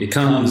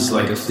Becomes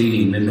like a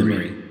fleeting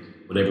memory.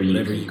 Whatever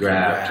you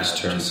grab just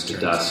turns to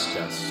dust.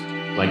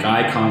 Like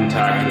eye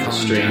contact with a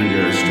stranger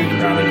in a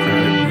crowded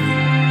room.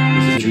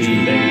 Is a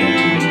dream begging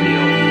to be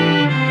real.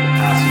 The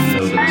passing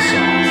note of a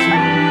song.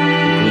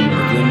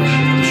 The glimmer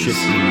of the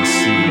shifting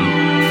sea.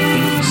 You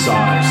think you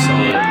saw it,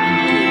 you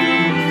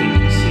do.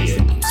 You think you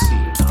see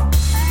it,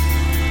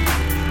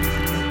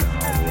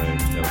 All the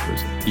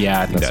way.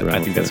 Yeah, I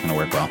think that's going to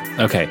work well.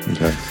 Okay.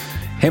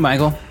 Hey,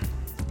 Michael.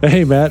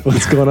 Hey, Matt.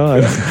 What's going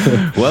on?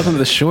 Welcome to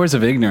the Shores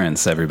of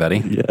Ignorance, everybody.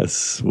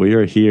 Yes, we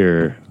are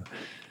here.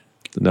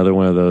 Another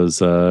one of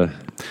those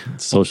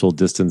social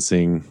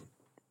distancing,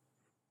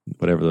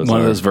 whatever those are. One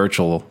of those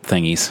virtual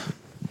thingies.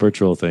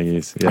 Virtual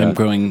thingies. Yeah. I'm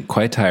growing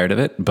quite tired of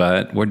it,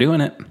 but we're doing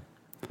it.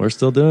 We're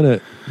still doing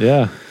it.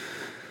 Yeah.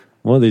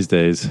 One of these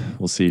days,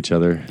 we'll see each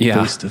other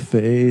face to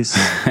face,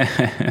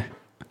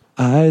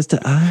 eyes to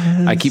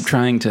eyes. I keep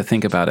trying to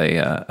think about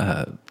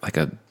a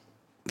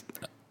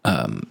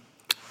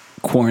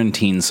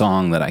quarantine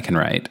song that I can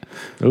write.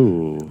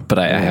 Ooh. But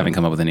I haven't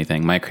come up with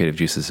anything. My creative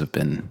juices have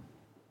been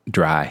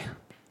dry.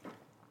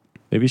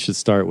 Maybe you should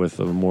start with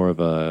more of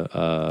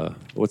a,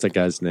 what's that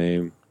guy's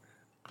name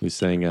who's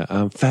saying,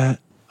 I'm fat,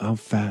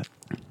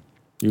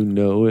 you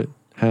know it,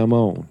 ham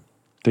on,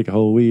 take a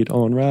whole weed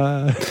on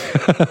ride.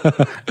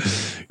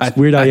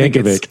 Weird Al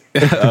Yankovic.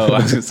 I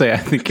was going to say, I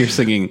think you're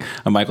singing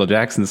a Michael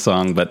Jackson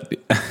song, but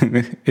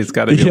it's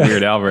got to be a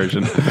Weird Al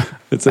version.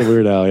 It's a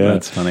Weird Al, yeah.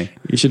 That's funny.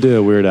 You should do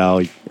a Weird Al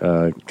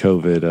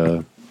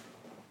COVID.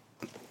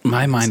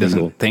 My mind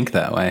single. doesn't think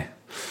that way.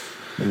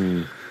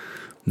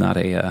 Not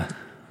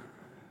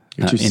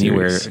Not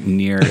anywhere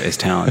near as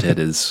talented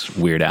as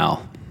Weird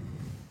Al.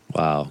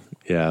 Wow.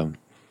 Yeah.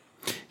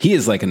 He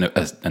is like an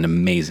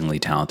amazingly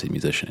talented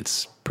musician.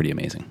 It's pretty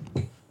amazing.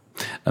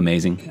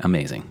 Amazing.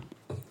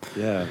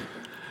 Yeah.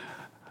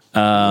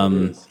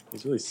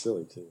 He's really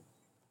silly too.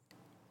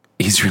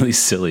 He's really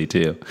silly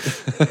too.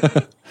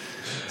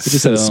 I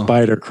just had a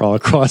spider crawl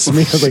across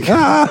me. I was like,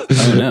 ah!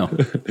 Oh no.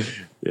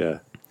 Yeah.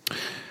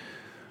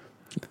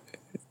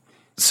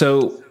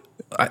 So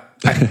I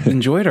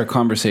enjoyed our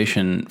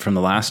conversation from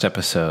the last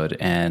episode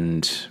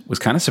and was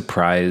kind of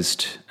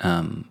surprised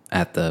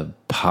at the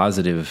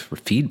positive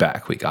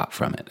feedback we got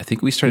from it. I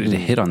think we started to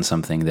hit on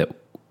something that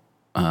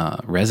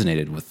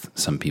resonated with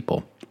some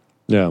people.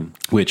 Yeah.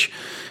 Which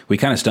we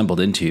kind of stumbled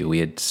into. We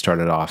had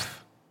started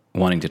off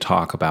wanting to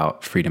talk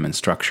about freedom and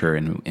structure,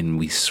 and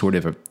we sort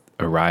of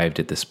arrived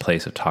at this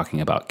place of talking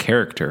about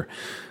character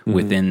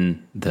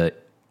within the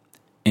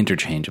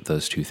interchange of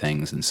those two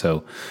things. And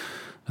so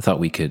I thought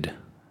we could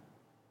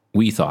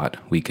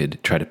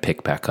try to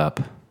pick back up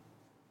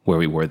where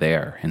we were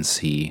there and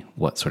see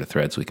what sort of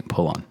threads we can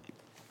pull on.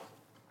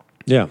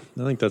 Yeah,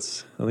 I think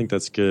that's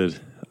good.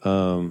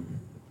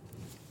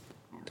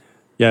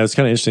 Yeah, it's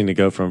kind of interesting to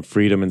go from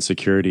freedom and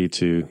security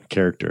to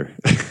character.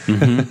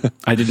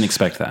 I didn't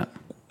expect that.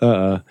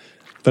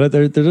 But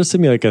there does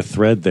seem to be like a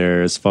thread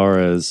there as far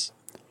as,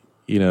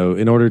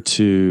 in order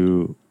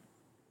to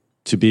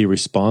be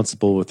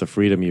responsible with the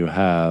freedom you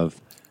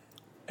have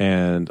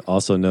and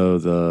also know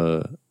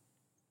the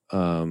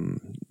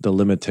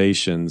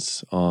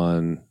limitations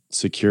on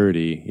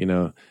security,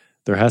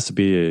 there has to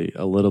be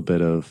a little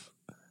bit of,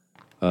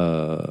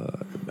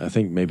 I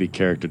think maybe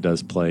character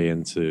does play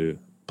into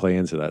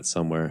that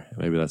somewhere.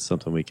 Maybe that's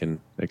something we can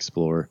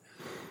explore.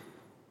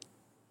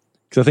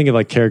 Because I think of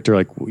like character,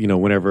 like,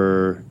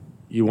 whenever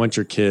you want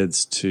your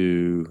kids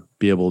to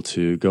be able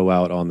to go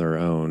out on their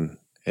own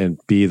and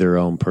be their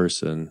own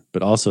person,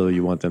 but also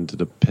you want them to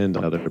depend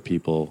on other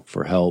people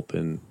for help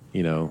and,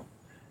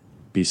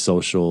 be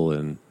social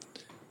and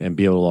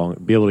be able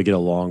to get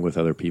along with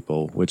other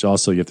people, which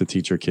also you have to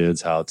teach your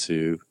kids how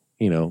to,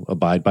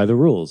 abide by the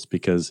rules,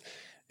 because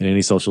in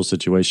any social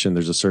situation,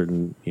 there's a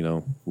certain,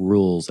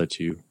 rules that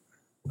you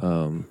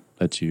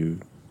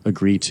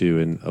agree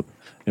to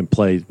and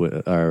play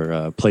with,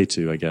 or play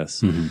to, I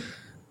guess.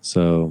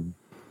 So,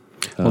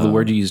 well, the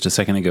word you used a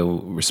second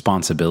ago,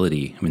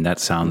 responsibility. I mean, that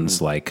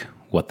sounds like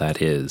what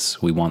that is.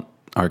 We want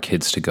our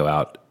kids to go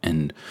out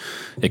and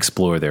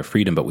explore their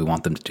freedom, but we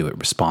want them to do it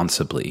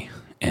responsibly.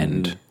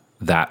 And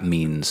that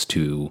means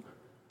to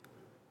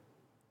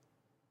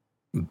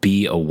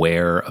be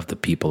aware of the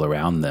people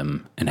around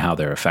them and how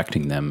they're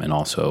affecting them, and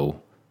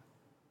also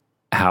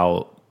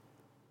how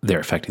they're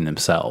affecting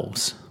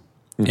themselves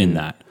in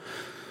that.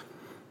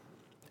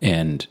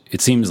 And it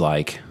seems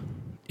like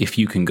if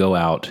you can go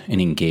out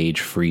and engage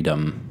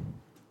freedom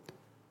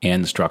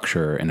and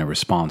structure in a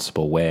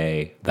responsible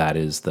way, that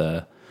is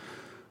the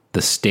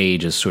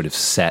stage is sort of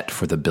set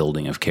for the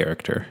building of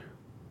character.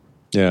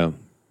 Yeah.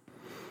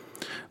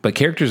 But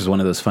character is one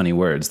of those funny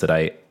words that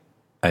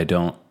I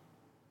don't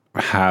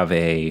have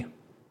a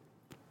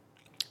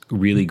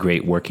really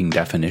great working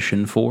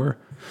definition for.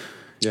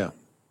 Yeah.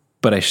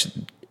 But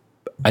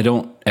I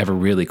don't ever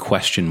really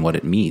question what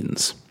it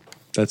means.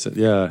 That's it.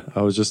 Yeah.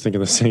 I was just thinking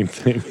the same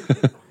thing.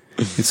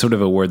 It's sort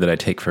of a word that I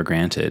take for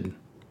granted.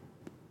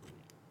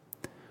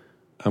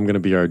 I'm going to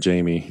be our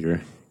Jamie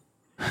here.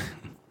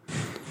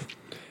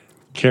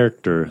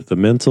 character, the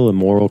mental and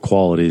moral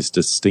qualities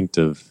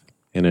distinctive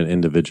in an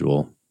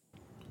individual.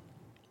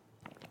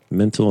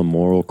 Mental and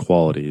moral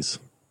qualities.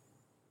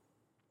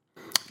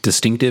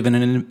 Distinctive in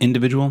an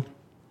individual?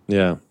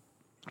 Yeah.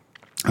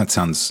 That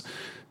sounds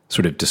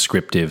sort of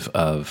descriptive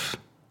of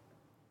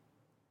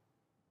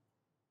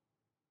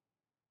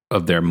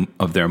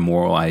their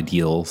moral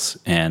ideals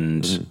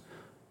and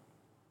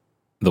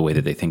the way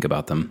that they think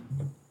about them.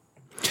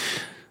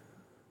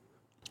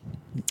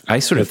 I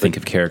sort of think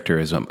of character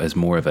as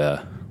more of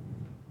a,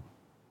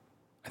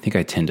 I think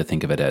I tend to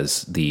think of it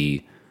as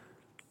the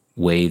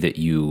way that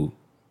you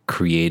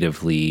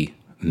creatively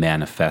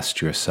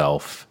manifest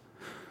yourself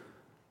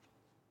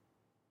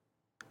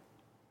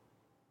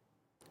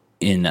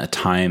in a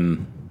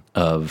time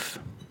of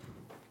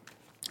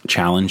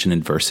challenge and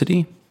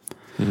adversity.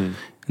 And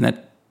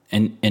that,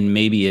 and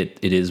maybe it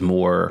is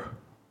more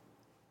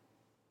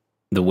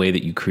the way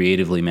that you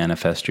creatively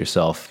manifest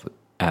yourself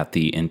at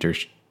the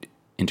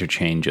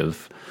interchange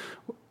of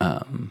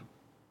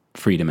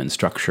freedom and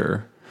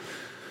structure,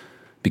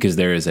 because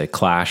there is a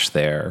clash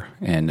there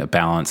and a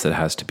balance that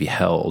has to be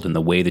held, and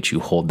the way that you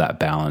hold that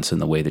balance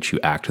and the way that you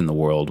act in the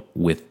world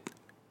with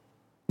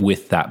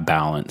that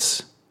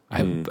balance,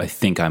 I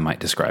think I might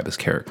describe as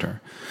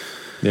character.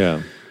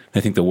 Yeah. I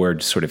think the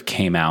word sort of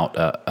came out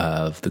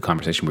of the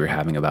conversation we were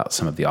having about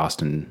some of the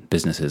Austin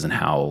businesses and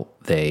how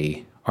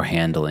they are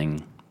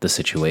handling the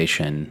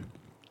situation,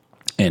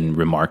 and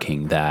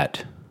remarking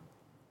that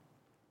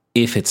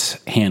if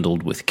it's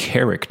handled with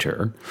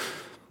character,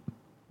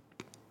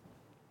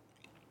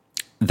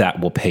 that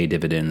will pay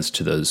dividends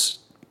to those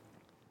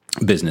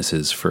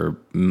businesses for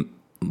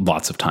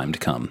lots of time to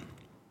come.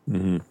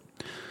 Mm-hmm.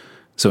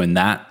 So in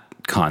that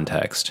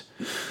context,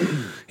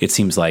 it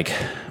seems like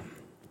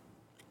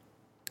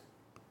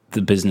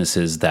the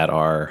businesses that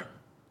are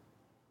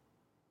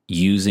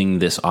using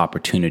this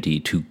opportunity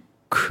to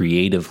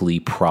creatively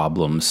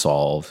problem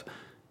solve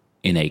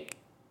in a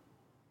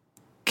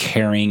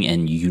caring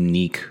and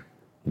unique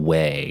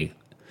way,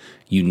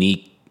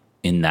 unique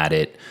in that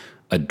it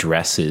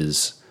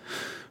addresses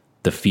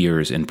the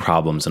fears and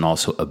problems and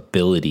also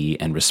ability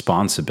and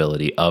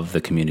responsibility of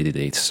the community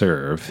they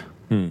serve,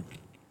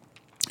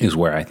 is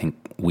where I think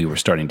we were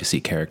starting to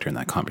see character in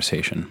that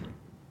conversation.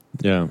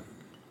 Yeah.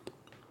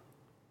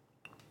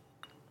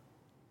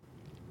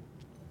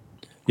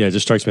 Yeah, it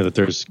just strikes me that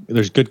there's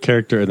good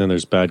character and then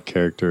there's bad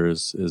character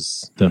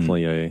is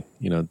definitely a,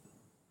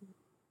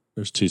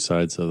 there's two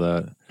sides of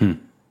that.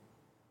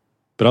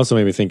 But also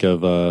made me think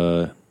of,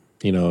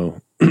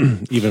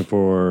 even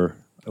for,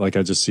 like,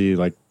 I just see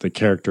like the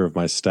character of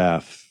my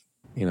staff,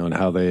 and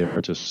how they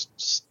are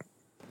just,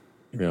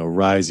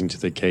 rising to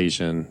the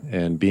occasion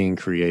and being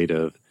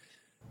creative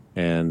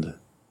and,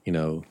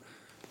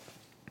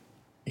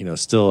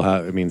 still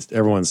have,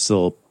 everyone's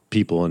still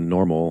people and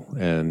normal,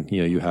 and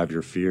you have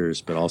your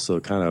fears, but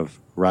also kind of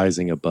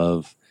rising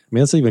above.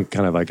 That's even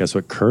kind of, I guess,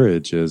 what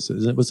courage is.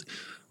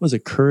 Was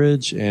it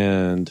courage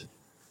and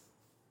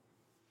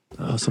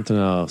something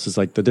else? It's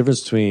like the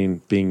difference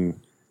between being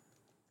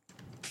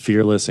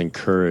fearless and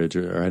courage,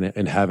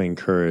 and having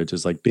courage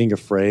is like being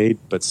afraid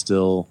but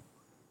still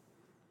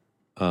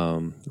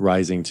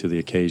rising to the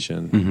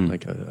occasion. Mm-hmm.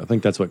 Like I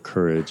think that's what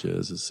courage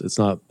is. It's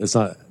not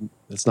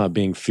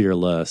being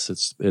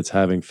fearless. It's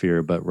having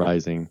fear but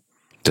rising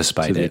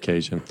despite the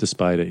occasion,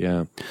 despite it.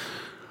 Yeah.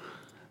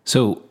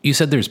 So you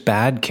said there's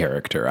bad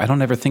character. I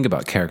don't ever think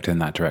about character in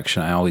that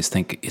direction. I always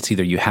think it's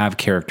either you have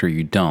character or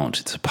you don't.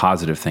 It's a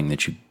positive thing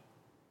that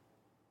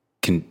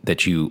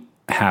you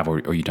have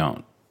or you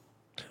don't.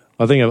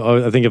 I think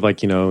of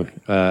like,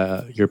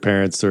 your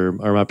parents or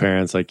my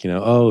parents, like,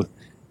 oh,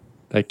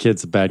 that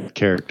kid's a bad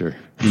character.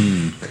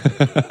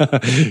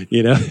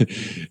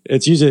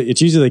 It's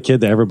usually the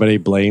kid that everybody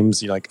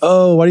blames. You're like,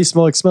 oh, why do you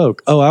smell like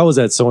smoke? Oh, I was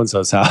at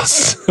so-and-so's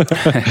house. And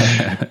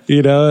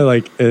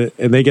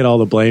they get all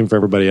the blame for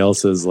everybody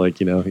else's,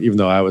 like, even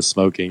though I was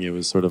smoking, it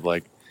was sort of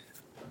like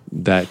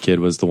that kid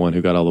was the one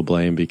who got all the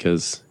blame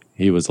because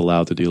he was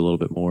allowed to do a little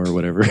bit more or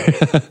whatever.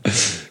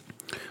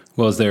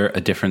 Well, is there a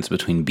difference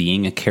between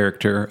being a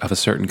character of a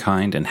certain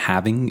kind and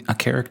having a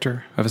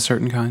character of a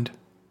certain kind?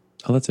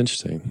 Oh, that's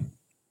interesting.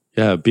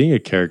 Yeah, being a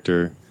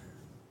character,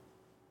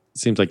 it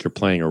seems like you're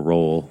playing a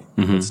role.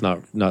 Mm-hmm. It's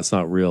not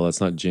real.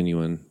 It's not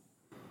genuine.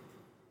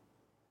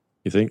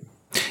 You think?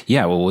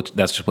 Yeah, well,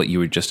 that's just what you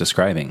were just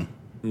describing.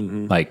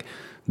 Mm-hmm. Like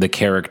the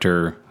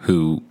character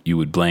who you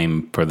would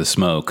blame for the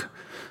smoke,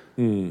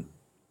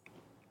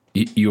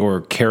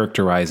 you're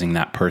characterizing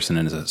that person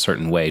in a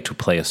certain way to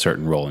play a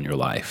certain role in your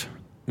life.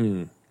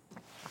 You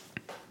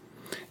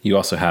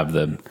also have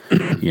the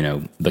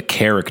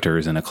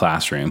characters in a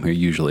classroom who are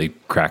usually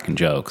cracking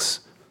jokes.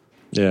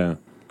 Yeah.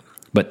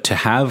 But to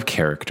have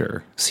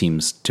character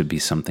seems to be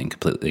something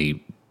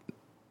completely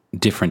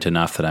different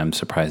enough that I'm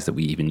surprised that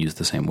we even use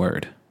the same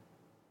word.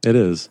 It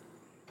is.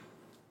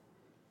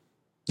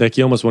 Like,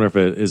 you almost wonder if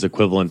it is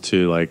equivalent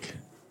to like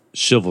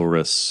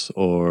chivalrous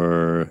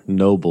or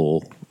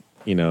noble,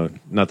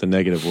 not the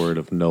negative word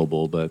of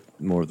noble, but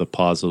more of the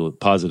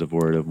positive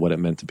word of what it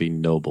meant to be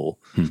noble.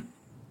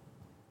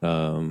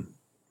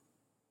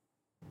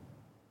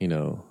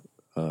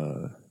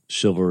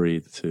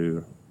 chivalry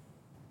to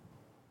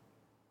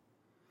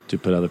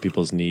put other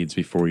people's needs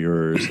before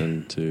yours,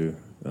 and to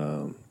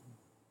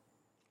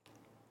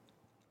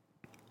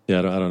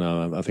I don't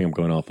know. I think I'm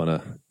going off on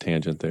a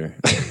tangent there.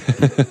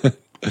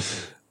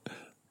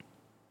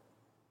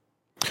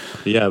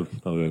 Yeah.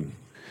 Okay.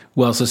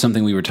 Well, so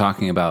something we were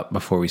talking about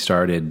before we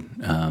started,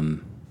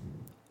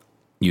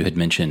 you had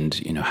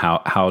mentioned,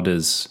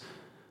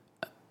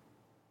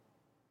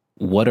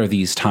 what are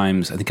these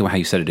times, I think how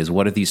you said it is,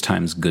 what are these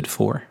times good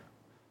for?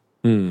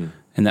 And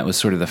that was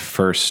sort of the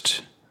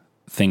first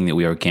thing that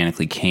we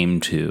organically came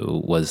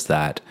to, was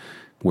that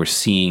we're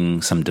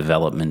seeing some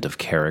development of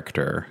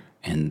character,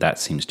 and that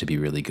seems to be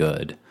really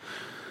good.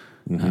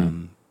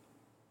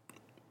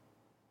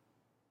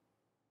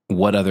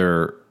 What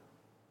other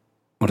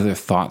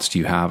thoughts do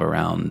you have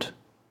around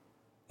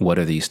what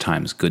are these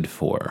times good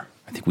for?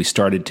 I think we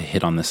started to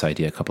hit on this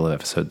idea a couple of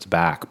episodes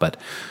back, but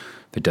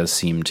there does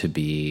seem to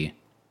be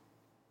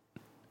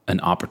an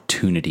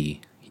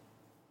opportunity.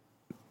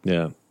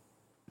 Yeah.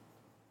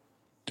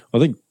 I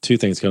think two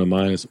things come to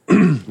mind. Is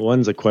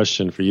one's a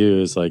question for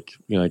you, is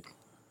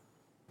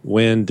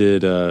when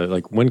did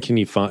when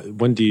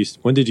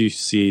did you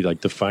see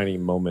like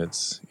defining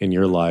moments in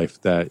your life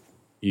that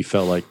you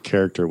felt like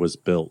character was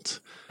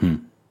built?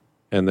 And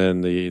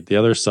then the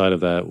other side of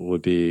that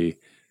would be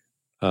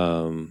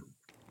I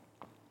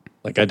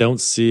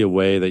don't see a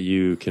way that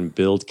you can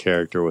build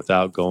character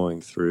without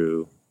going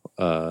through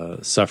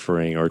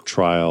suffering or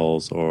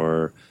trials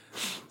or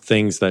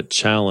things that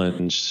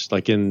challenge.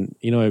 Like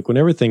when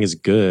everything is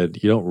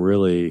good, you don't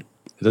really,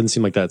 it doesn't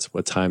seem like that's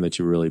a time that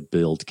you really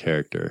build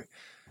character.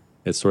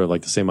 It's sort of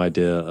like the same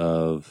idea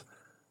of,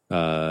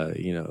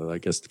 I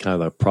guess kind of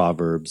the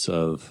proverbs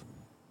of,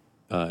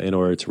 in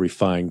order to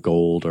refine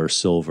gold or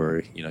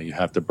silver, you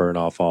have to burn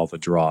off all the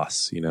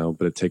dross,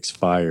 but it takes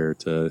fire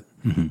to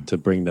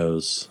bring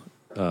those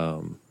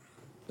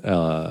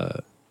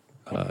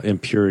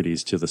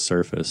impurities to the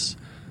surface.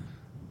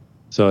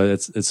 So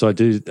I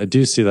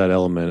do see that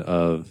element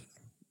of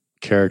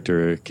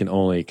character can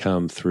only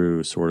come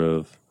through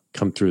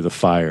the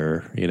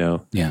fire,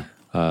 Yeah.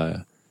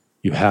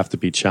 You have to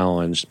be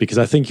challenged, because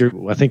I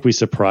think we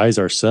surprise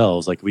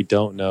ourselves. Like, we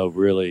don't know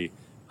really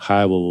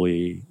how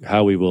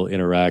we will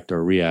interact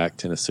or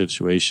react in a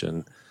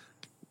situation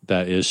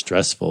that is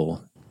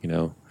stressful.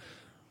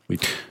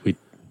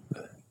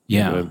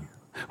 Yeah.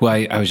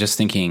 Well, I was just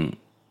thinking,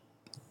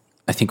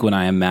 I think when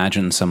I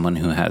imagine someone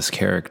who has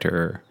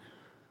character,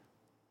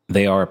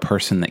 they are a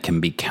person that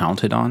can be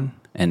counted on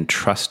and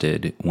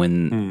trusted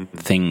when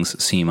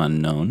things seem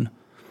unknown.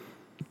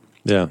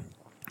 Yeah.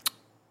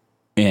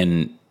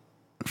 And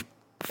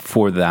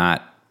for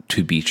that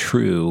to be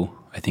true,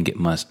 I think it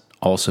must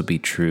also be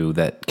true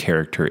that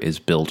character is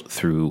built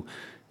through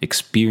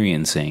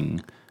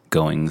experiencing,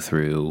 going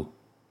through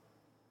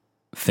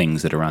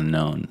things that are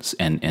unknown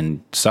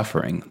and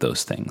suffering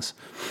those things.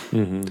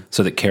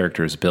 So that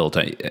character is built.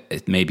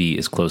 It maybe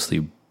is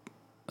closely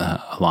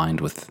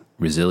aligned with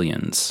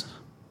resilience,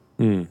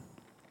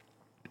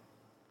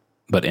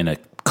 but in a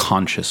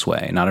conscious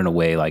way, not in a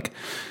way like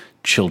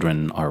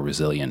children are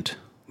resilient,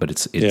 but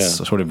it's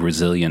sort of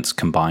resilience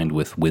combined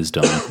with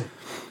wisdom.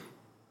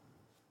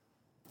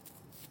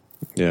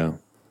 Yeah.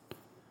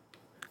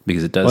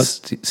 Because it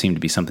does seem to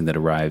be something that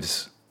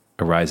arises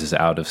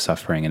out of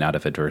suffering and out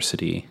of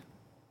adversity,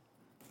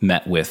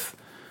 met with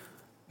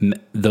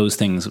those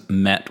things,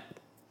 met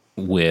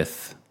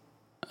with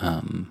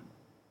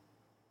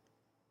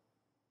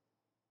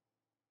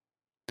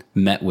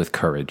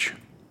courage.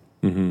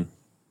 Mm-hmm.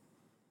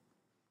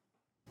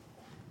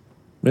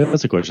 Yeah,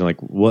 that's a question. Like,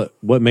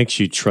 what makes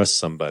you trust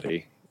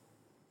somebody?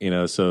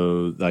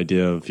 So the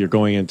idea of, you're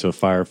going into a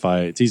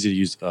firefight, it's easy to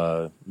use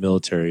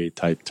military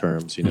type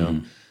terms,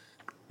 and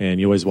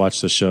you always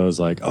watch the shows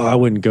like, oh, I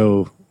wouldn't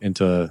go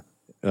into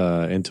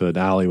an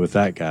alley with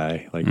that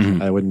guy. Like,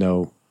 I wouldn't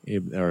know,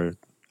 or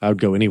I would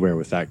go anywhere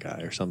with that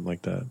guy or something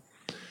like that.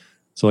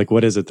 So like,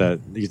 what is it that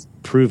he's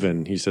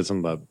proven? He said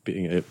something about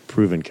being a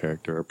proven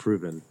character, or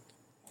proven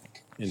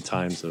in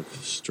times of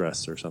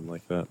stress or something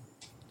like that.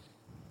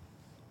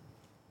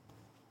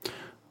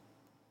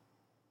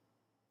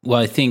 Well,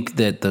 I think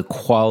that the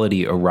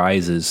quality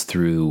arises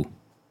through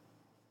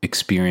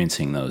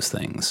experiencing those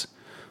things.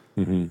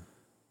 Mm-hmm.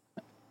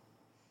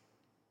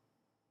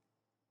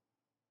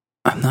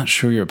 I'm not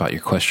sure about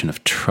your question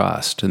of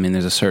trust. I mean,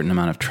 there's a certain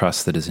amount of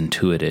trust that is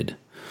intuited,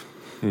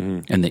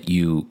 and that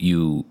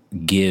you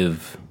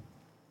give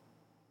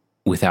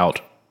without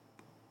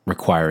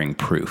requiring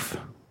proof.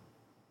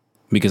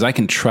 Because I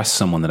can trust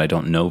someone that I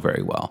don't know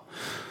very well.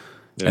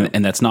 Yeah.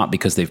 And that's not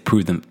because they've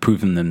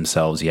proven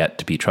themselves yet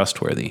to be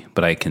trustworthy,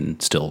 but I can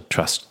still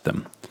trust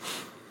them.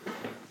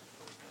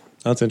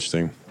 That's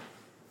interesting.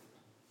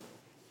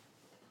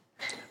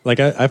 Like,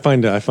 I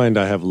find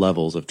I have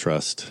levels of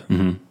trust.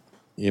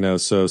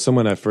 So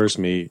someone I first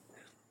meet,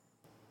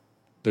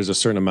 there's a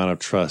certain amount of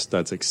trust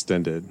that's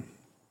extended,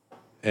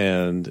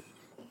 and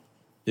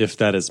if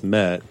that is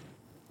met,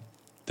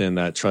 then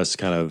that trust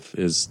kind of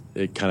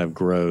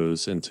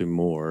grows into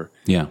more.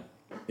 Yeah.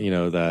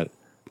 that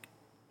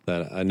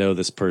I know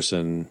this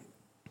person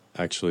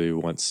actually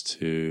wants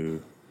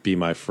to be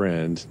my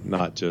friend,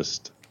 not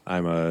just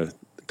I'm a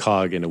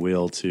cog in a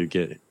wheel to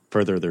get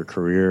further their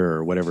career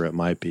or whatever it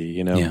might be,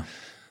 Yeah.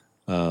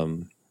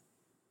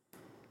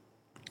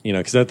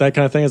 Because that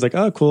kind of thing is like,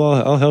 oh, cool,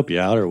 I'll help you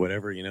out or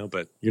whatever,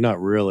 but you're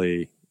not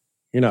really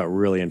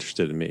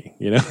interested in me,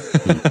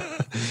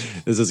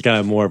 This is kind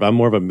of I'm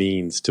more of a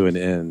means to an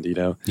end,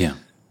 Yeah.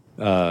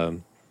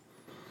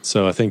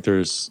 So I think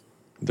there's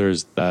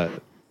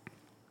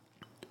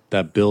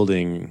that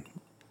building,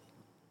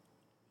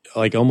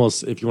 like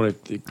almost, if you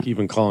want to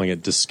even calling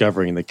it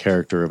discovering the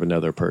character of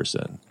another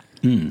person.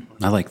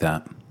 I like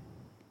that.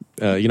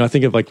 I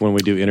think of like when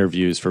we do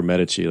interviews for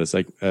Medici, it's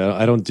like,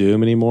 I don't do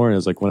them anymore. And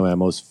it's like one of my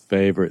most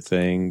favorite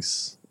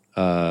things.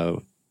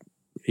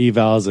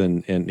 Evals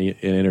and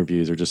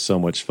interviews are just so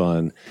much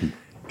fun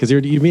because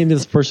you meet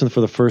this person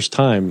for the first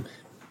time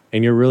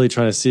and you're really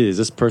trying to see, is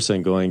this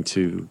person going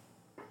to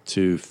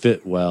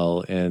fit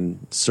well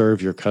and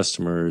serve your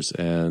customers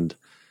and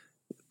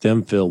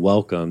them feel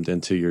welcomed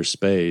into your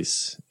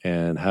space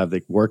and have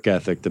the work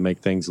ethic to make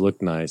things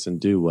look nice and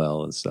do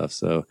well and stuff.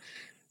 So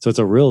it's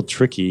a real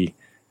tricky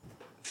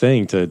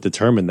thing to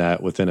determine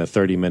that within a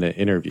 30-minute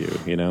interview,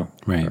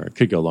 Right. Or it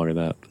could go longer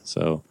than that.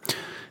 So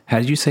How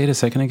did you say it a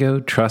second ago?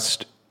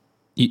 Trust,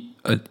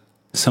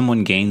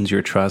 someone gains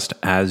your trust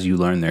as you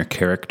learn their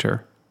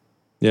character.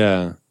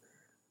 yeah.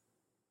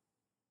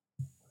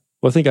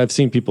 Well, I think I've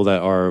seen people that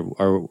are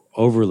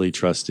overly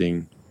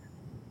trusting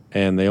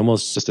and they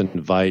almost just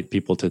invite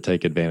people to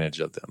take advantage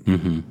of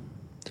them.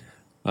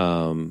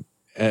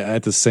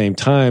 At the same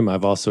time,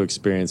 I've also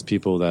experienced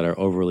people that are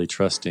overly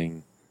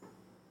trusting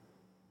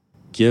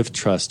give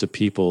trust to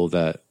people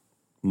that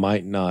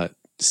might not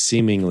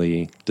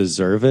seemingly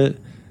deserve it,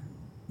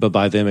 but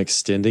by them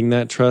extending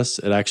that trust,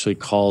 it actually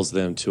calls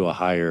them to a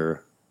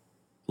higher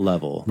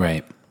level.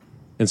 Right.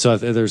 And so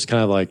there's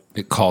kind of like,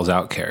 It calls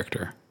out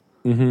character.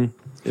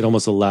 it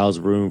almost allows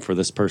room for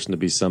this person to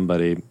be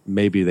somebody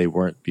maybe they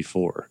weren't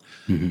before.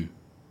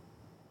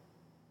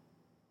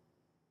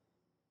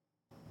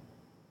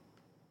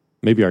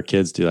 Maybe our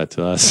kids do that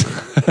to us.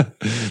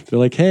 They're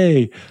like,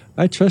 hey,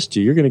 I trust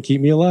you. You're going to keep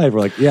me alive.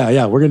 We're like,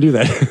 yeah, we're going to do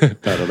that.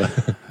 I don't know.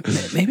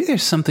 Maybe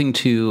there's something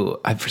to,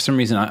 for some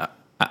reason,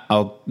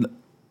 I'm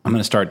going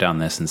to start down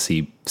this and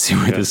see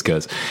where this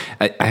goes.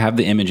 I have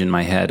the image in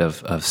my head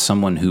of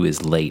someone who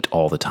is late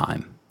all the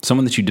time.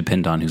 Someone that you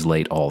depend on who's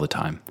late all the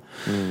time.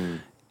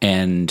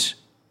 And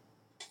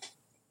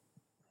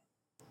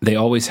they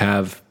always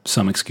have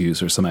some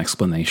excuse or some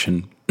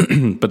explanation,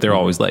 but they're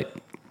always late.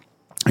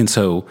 And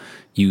so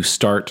you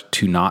start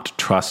to not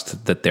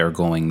trust that they're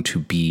going to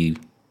be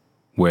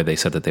where they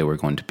said that they were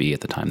going to be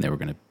at the time they were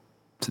going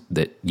to,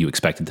 that you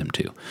expected them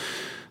to.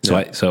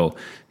 So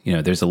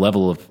there's a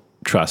level of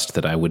trust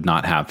that I would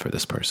not have for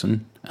this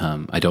person.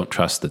 I don't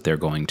trust that they're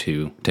going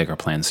to take our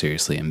plan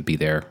seriously and be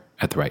there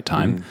at the right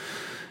time.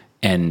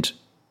 And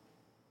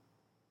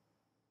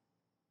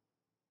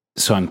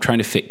so I'm trying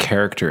to fit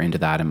character into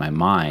that in my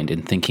mind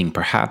and thinking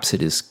perhaps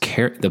it is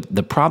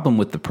the problem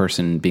with the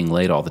person being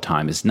late all the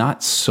time is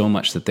not so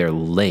much that they're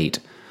late.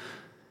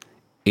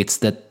 It's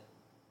that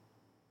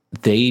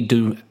they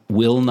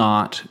will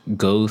not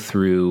go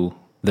through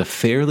the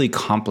fairly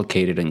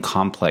complicated and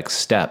complex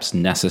steps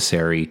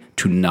necessary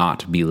to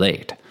not be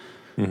late.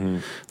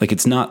 Like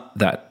it's not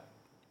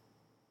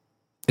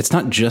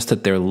just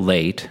that they're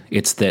late.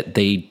 It's that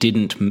they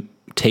didn't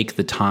take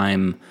the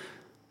time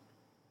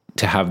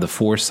to have the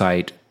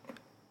foresight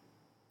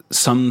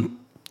some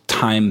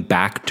time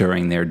back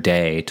during their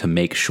day to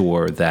make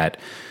sure that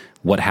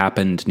what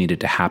happened needed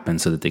to happen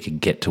so that they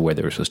could get to where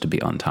they were supposed to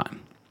be on time.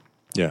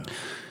 Yeah.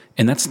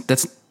 And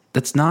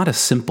that's not a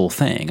simple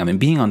thing. I mean,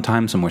 being on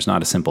time somewhere is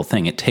not a simple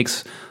thing. It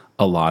takes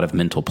a lot of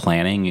mental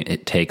planning.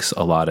 It takes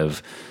a lot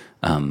of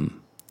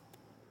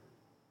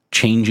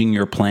changing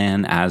your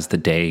plan as the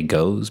day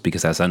goes,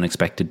 because as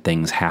unexpected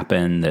things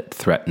happen that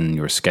threaten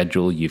your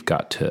schedule, you've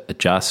got to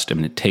adjust. I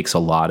mean, it takes a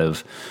lot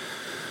of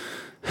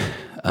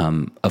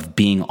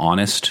being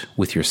honest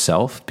with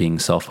yourself, being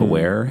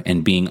self-aware,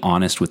 and being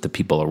honest with the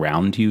people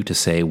around you to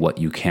say what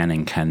you can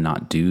and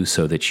cannot do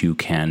so that you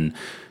can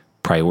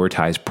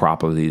prioritize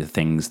properly the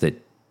things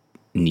that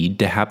need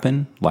to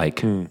happen,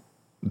 like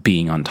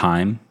being on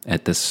time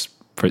in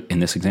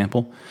this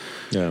example.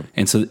 Yeah.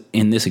 And so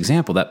in this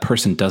example, that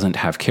person doesn't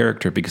have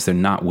character because they're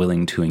not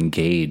willing to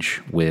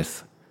engage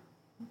with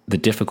the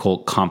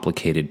difficult,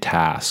 complicated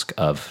task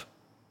of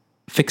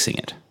fixing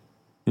it.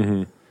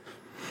 And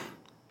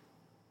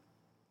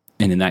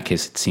in that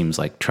case, it seems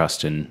like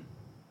trust and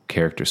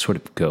character sort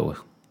of go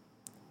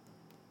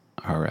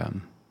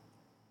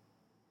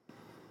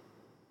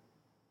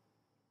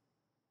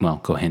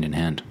hand in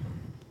hand.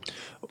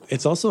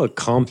 It's also a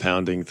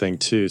compounding thing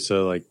too.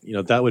 So like,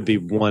 that would be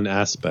one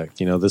aspect.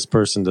 This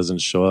person doesn't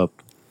show up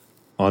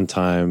on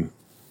time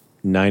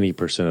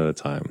 90% of the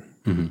time,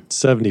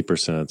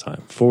 70% of the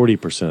time,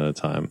 40% of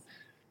the time.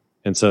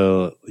 And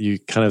so you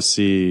kind of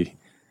see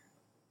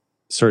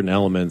certain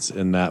elements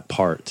in that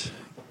part.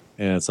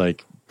 And it's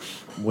like,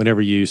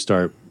 whenever you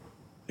start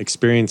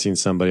experiencing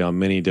somebody on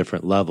many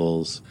different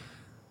levels.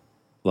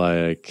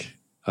 Like,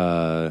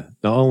 not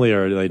only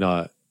are they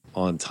not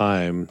on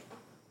time,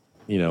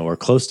 or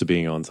close to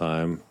being on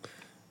time,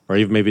 or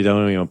even maybe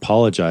don't even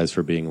apologize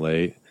for being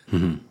late.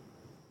 They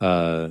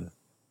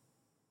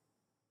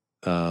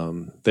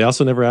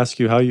also never ask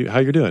you how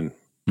you're doing.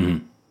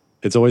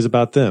 It's always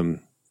about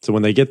them. So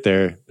when they get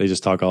there, they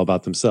just talk all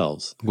about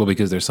themselves. Well,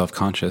 because they're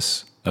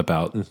self-conscious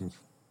about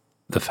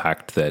the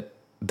fact that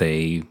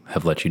they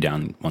have let you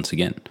down once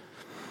again.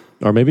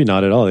 Or maybe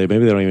not at all. Maybe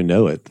they don't even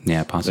know it.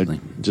 Yeah, possibly.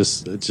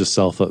 It's just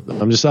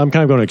I'm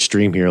kind of going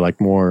extreme here,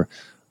 like more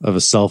of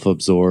a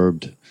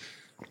self-absorbed,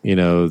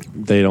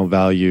 they don't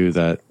value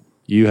that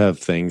you have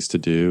things to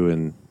do,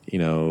 and,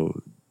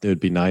 it would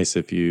be nice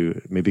if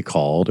you maybe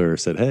called or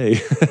said,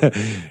 hey,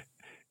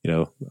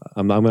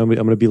 I'm going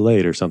to be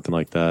late or something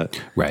like that.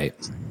 Right.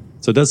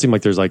 So it does seem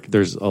like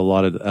there's a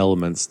lot of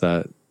elements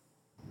that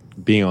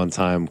being on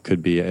time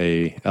could be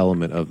a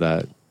element of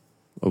that,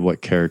 of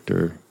what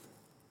character,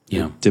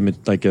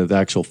 the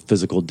actual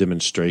physical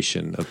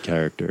demonstration of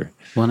character.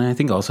 Well, and I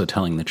think also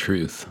telling the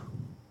truth,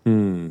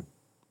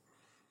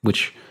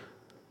 which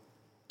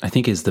I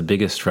think is the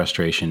biggest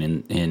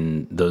frustration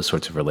in those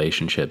sorts of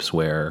relationships,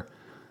 where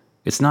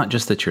it's not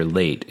just that you're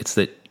late, it's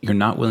that you're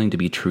not willing to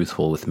be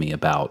truthful with me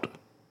about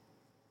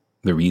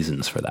the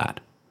reasons for that.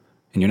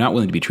 And you're not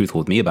willing to be truthful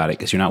with me about it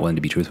because you're not willing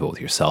to be truthful with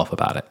yourself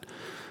about it.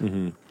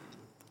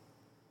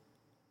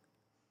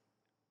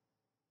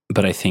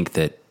 But I think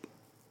that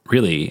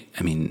really,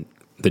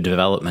 the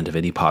development of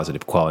any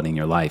positive quality in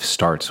your life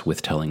starts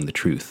with telling the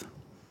truth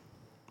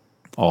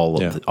all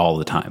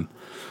the time.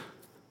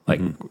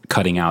 Like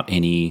cutting out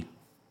any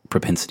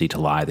propensity to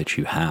lie that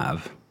you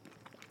have,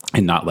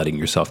 and not letting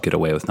yourself get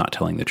away with not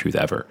telling the truth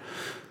ever.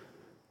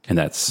 And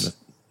that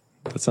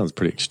sounds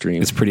pretty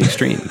extreme. It's pretty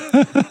extreme.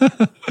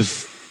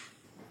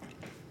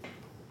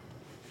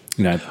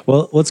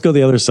 Well, let's go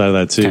the other side of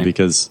that too,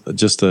 because and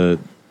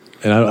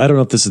I don't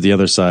know if this is the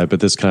other side,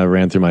 but this kind of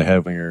ran through my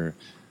head when you're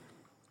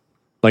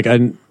like, I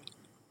feel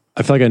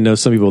like I know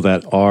some people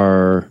that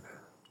are,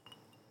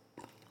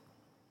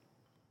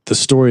 the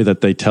story that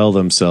they tell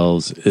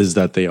themselves is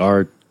that they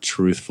are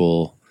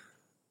truthful,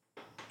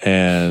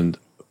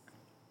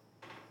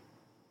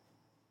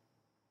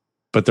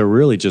 but they're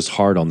really just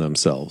hard on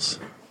themselves.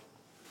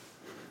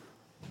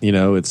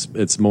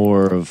 It's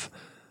more of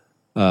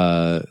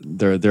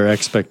their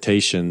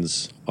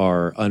expectations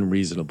are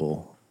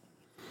unreasonable,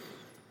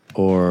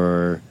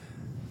 or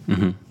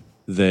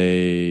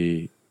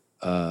they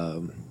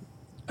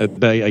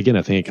again,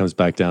 I think it comes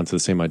back down to the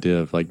same idea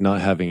of like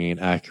not having an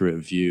accurate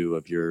view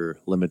of your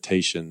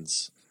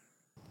limitations.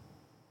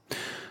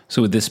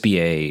 So would this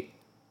be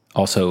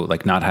also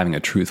like not having a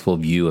truthful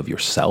view of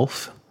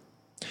yourself?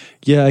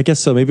 Yeah, I guess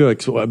so. Maybe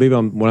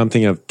when I'm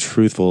thinking of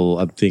truthful,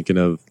 I'm thinking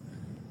of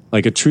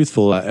like a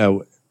truthful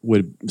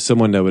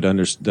someone that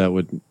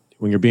would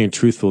when you're being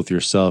truthful with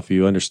yourself,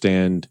 you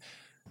understand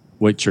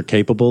what you're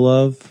capable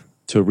of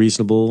to a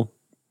reasonable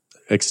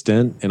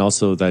extent, and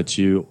also that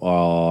you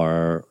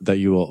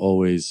will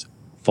always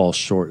fall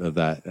short of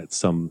that at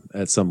some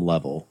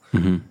level.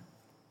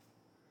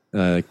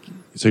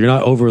 So you're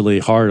not overly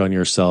hard on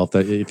yourself,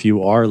 that if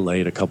you are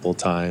late a couple of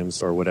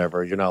times or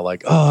whatever, you're not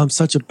like, oh, I'm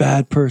such a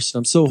bad person,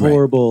 I'm so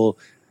horrible.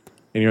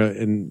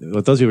 And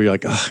with those people, you're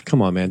like, oh,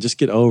 come on, man, just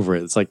get over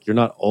it. It's like you're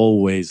not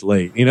always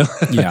late,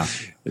 Yeah.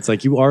 It's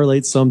like you are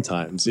late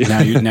sometimes.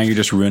 Now you're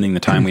just ruining the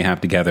time we have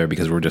together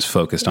because we're just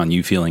focused on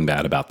you feeling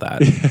bad about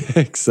that.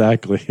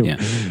 Exactly.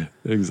 Yeah.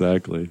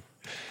 Exactly.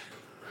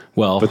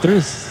 Well, but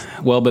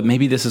but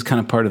maybe this is kind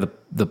of part of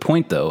the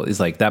point, though, is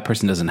like that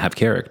person doesn't have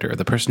character.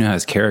 The person who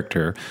has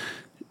character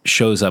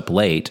shows up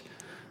late,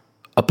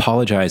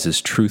 apologizes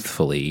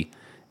truthfully,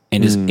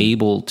 and is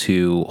able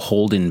to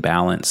hold in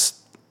balance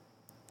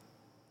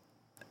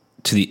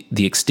to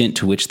the extent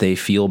to which they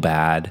feel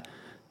bad,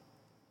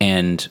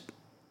 and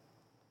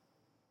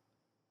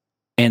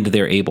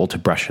they're able to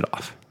brush it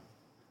off.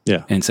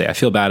 Yeah. And say, I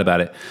feel bad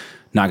about it.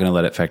 Not going to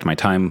let it affect my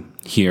time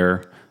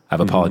here. I've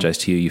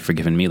apologized to you. You've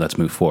forgiven me. Let's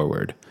move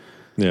forward.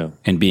 Yeah.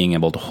 And being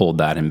able to hold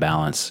that in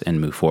balance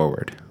and move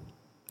forward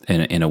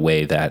in a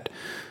way that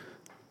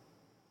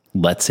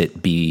lets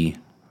it be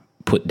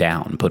put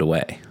down, put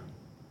away.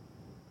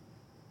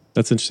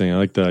 That's interesting. I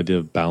like the idea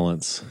of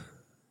balance.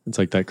 It's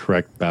like that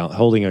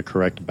holding a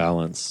correct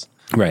balance.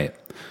 Right.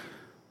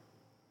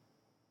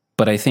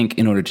 But I think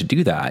in order to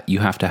do that, you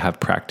have to have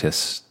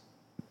practice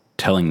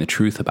telling the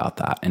truth about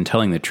that. And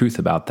telling the truth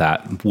about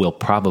that will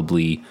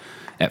probably,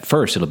 at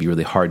first, it'll be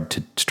really hard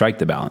to strike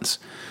the balance.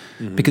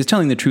 Because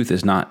telling the truth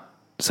is not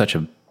such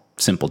a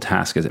simple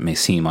task as it may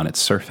seem on its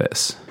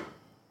surface.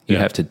 You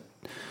have to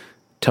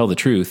tell the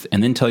truth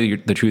and then tell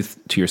the truth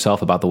to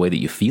yourself about the way that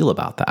you feel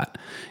about that.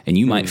 And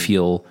you might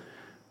feel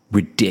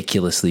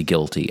ridiculously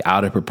guilty,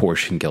 out of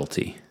proportion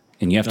guilty.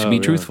 And you have to be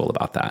truthful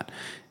about that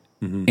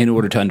in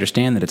order to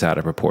understand that it's out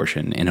of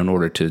proportion and in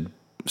order to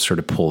sort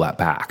of pull that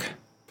back.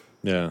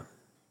 Yeah.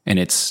 And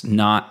it's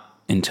not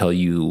until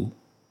you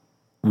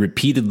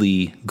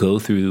repeatedly go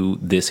through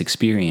this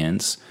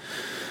experience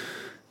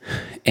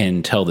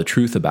and tell the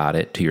truth about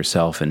it to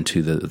yourself and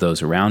to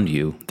those around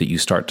you, that you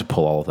start to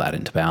pull all of that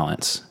into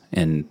balance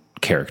and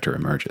character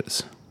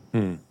emerges.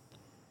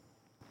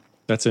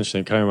 That's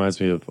interesting. It kind of reminds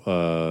me of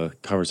a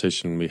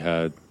conversation we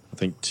had, I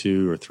think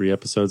 2 or 3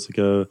 episodes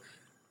ago,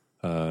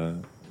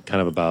 kind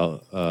of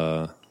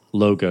about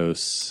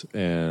logos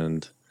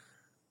and,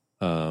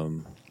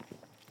 oh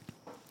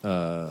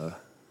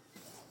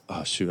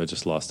shoot, I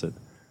just lost it.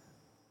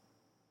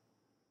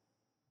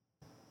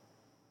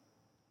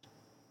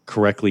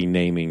 Correctly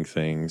naming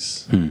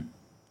things.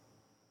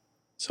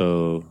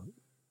 So,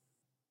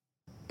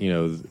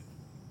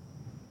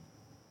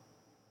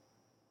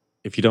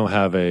 if you don't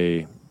have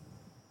I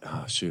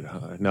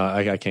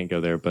can't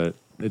go there, but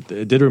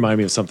it did remind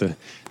me of something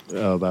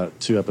about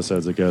 2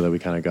 episodes ago that we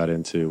kind of got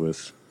into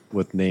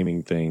with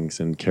naming things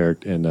and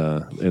character and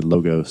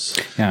logos.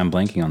 Yeah, I'm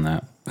blanking on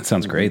that. That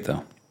sounds great,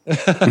 though.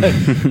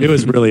 It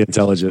was really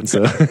intelligent,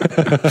 so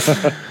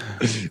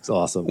it's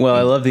awesome. Well,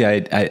 I love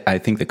I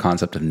think the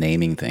concept of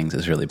naming things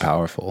is really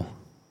powerful.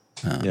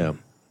 Yeah.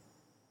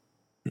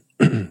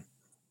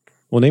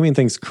 Well, naming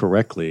things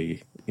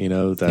correctly,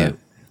 that.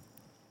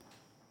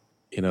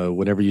 Yeah.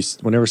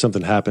 Whenever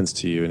something happens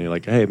to you and you're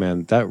like, hey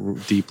man,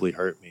 that deeply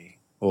hurt me,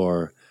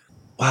 or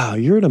wow,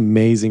 you're an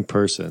amazing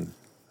person,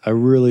 I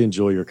really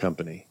enjoy your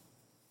company,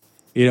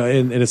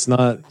 and it's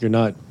not, you're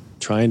not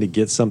trying to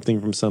get something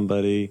from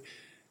somebody,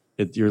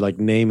 you're like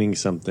naming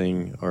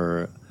something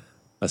or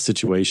a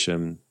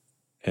situation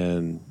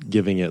and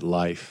giving it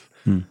life.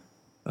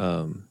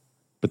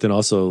 But then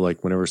also,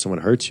 like, whenever someone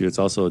hurts you, it's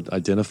also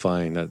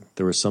identifying that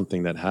there was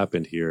something that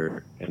happened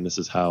here and this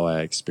is how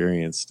I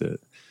experienced it.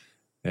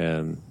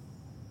 And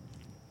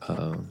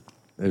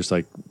there's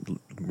like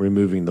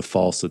removing the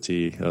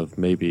falsity of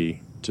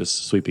maybe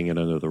just sweeping it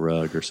under the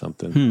rug or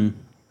something.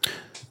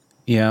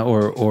 Yeah,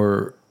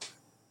 or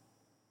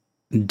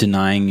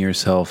denying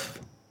yourself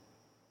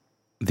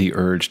the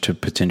urge to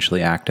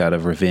potentially act out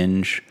of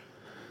revenge,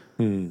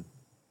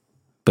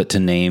 but to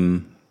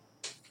name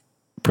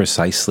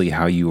precisely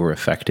how you were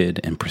affected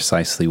and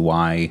precisely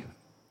why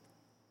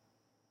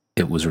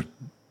it was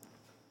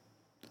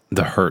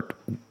the hurt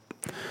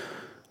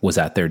was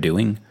at their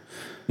doing.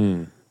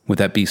 Would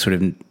that be sort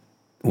of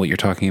what you're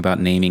talking about,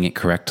 naming it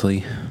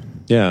correctly?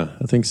 Yeah,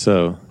 I think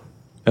so.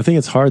 I think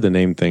it's hard to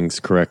name things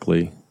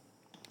correctly.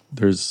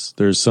 There's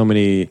so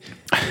many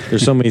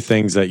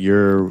things that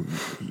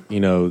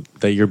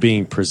you're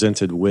being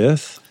presented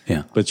with,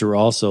 but you're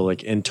also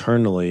like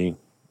internally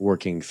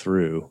working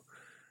through.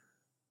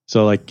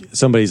 So like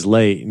somebody's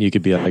late and you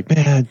could be like,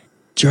 man,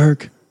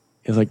 jerk.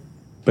 It's like,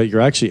 but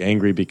you're actually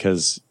angry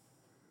because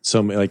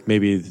like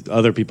maybe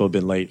other people have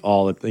been late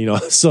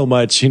so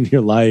much in your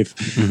life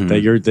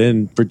that you're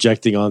then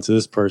projecting onto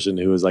this person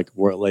who was like,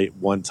 we're late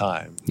one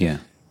time. Yeah.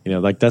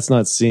 Like that's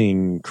not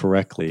seeing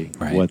correctly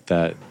what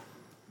that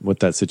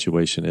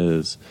situation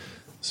is.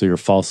 So you're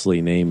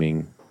falsely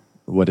naming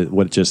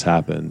what just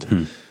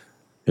happened.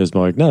 It was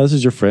more like, no, this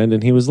is your friend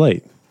and he was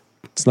late.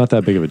 It's not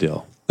that big of a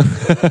deal.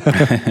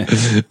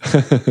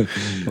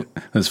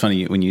 It's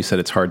funny when you said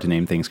it's hard to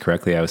name things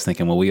correctly. I was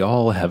thinking, well, we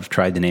all have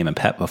tried to name a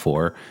pet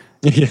before.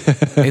 Yeah.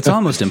 It's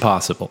almost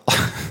impossible.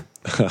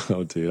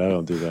 Oh, dude, I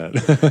don't do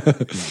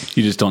that.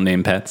 You just don't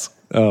name pets?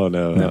 Oh,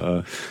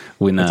 no.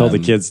 When I told the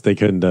kids they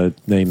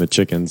couldn't name the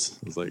chickens.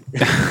 I was like,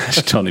 I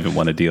just don't even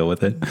want to deal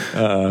with it.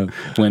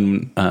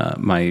 When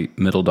my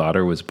middle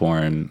daughter was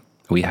born,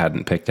 we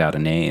hadn't picked out a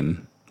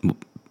name.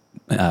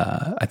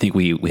 I think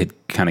we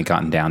had kind of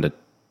gotten down to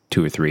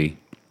 2 or 3.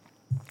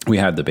 We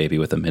had the baby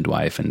with a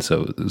midwife, and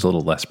so it was a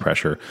little less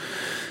pressure.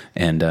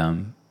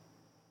 And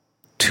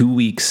 2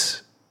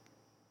 weeks,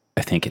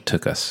 I think it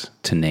took us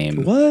to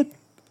name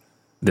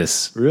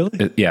this.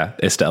 Really? Yeah,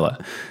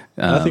 Estella.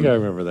 I think I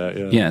remember that.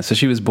 Yeah. Yeah. So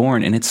she was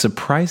born, and it's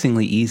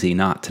surprisingly easy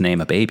not to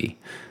name a baby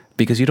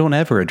because you don't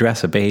ever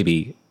address a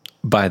baby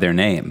by their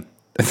name,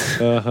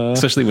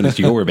 especially when it's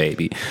your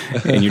baby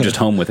and you're just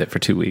home with it for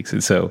 2 weeks.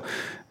 And so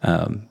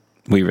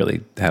we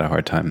really had a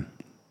hard time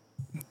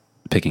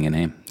picking a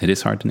name. It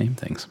is hard to name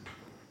things.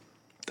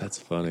 That's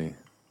funny.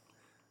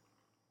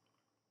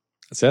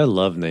 See, I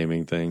love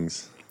naming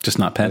things. Just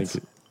not pets?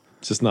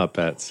 Just not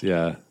pets,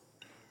 yeah.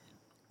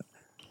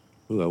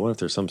 Ooh, I wonder if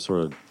there's some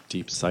sort of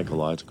deep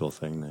psychological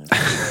thing there.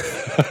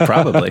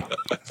 Probably.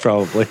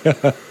 Probably.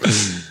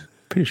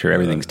 Pretty sure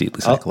everything's deeply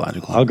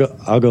psychological.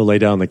 I'll go lay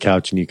down on the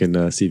couch and you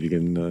can see if you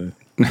can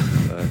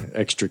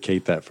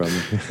extricate that from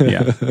me.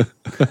 Yeah.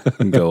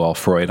 And go all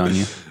Freud on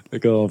you.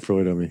 Go all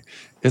Freud on me.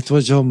 It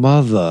was your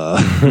mother. I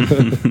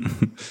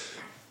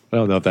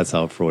don't know if that's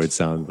how Freud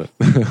sounded,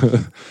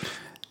 but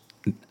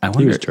I wonder.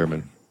 He was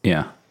German.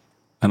 Yeah.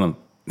 I don't.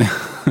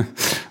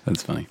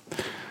 That's funny.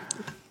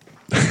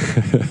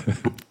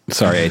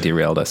 Sorry, I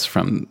derailed us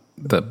from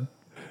the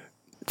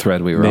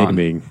thread we were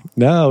naming. on.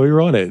 No, we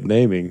were on it.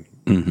 Naming.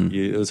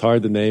 It was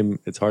hard to name.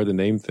 It's hard to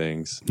name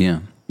things.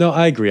 Yeah. No,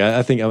 I agree.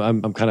 I think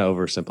I'm kind of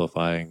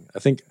oversimplifying. I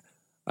think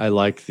I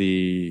like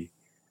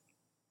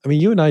I mean,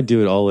 you and I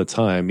do it all the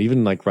time.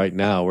 Even like right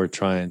now, we're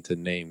trying to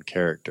name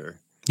character.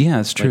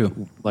 Yeah, it's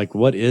true. Like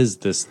what is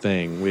this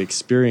thing? We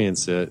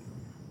experience it,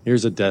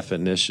 here's a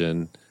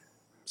definition.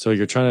 So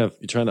you're trying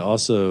to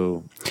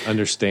also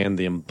understand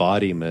the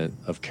embodiment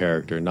of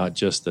character, not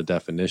just the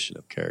definition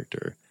of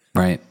character.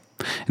 Right.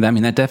 And I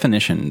mean, that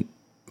definition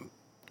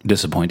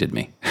disappointed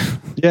me.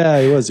 Yeah,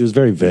 it was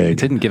very vague. It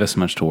didn't give us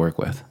much to work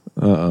with.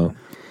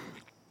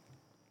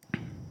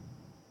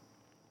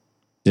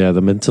 Yeah,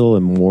 the mental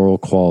and moral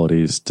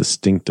qualities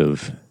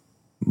distinctive.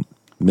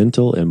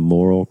 Mental and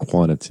moral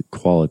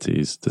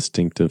qualities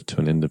distinctive to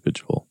an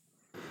individual.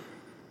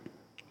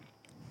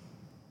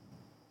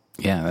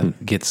 Yeah,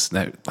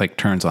 that like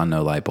turns on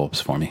no light bulbs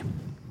for me.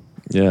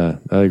 Yeah,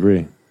 I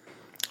agree.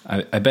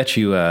 I bet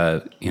you,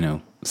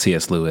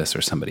 C.S. Lewis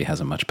or somebody has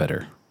a much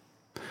better.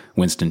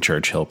 Winston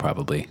Churchill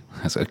probably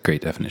has a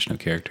great definition of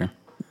character.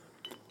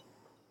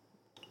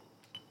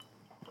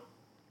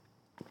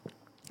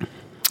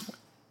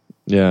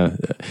 Yeah,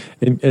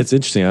 it's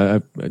interesting.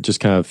 I just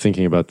kind of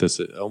thinking about this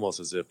almost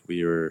as if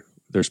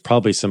there's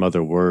probably some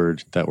other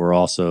word that we're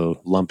also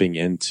lumping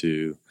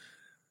into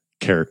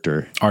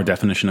character. Our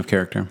definition of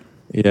character.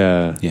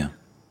 Yeah. Yeah.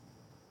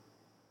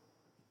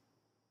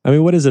 I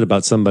mean, what is it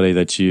about somebody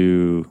that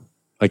you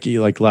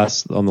like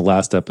on the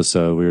last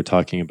episode, we were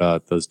talking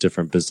about those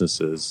different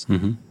businesses.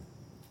 Mm-hmm.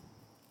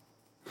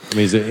 I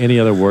mean, is there any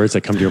other words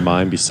that come to your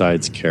mind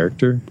besides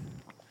character?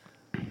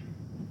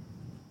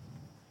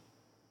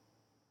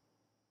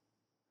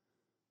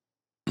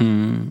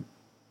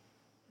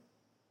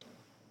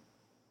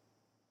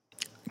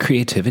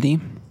 Creativity.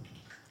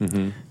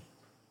 Mm-hmm.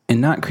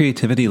 And not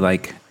creativity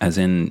like as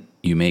in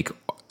you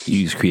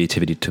use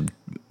creativity to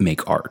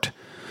make art.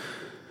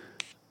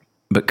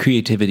 But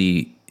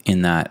creativity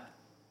in that,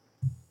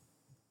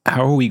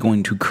 how are we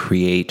going to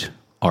create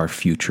our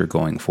future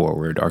going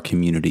forward, our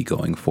community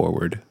going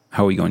forward?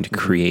 How are we going to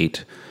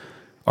create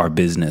our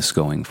business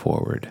going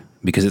forward?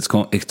 Because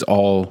it's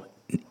all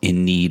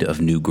in need of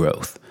new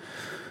growth,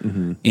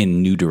 mm-hmm.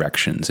 in new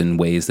directions, in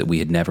ways that we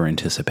had never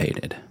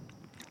anticipated.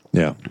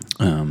 Yeah.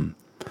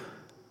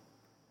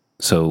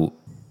 So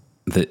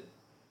that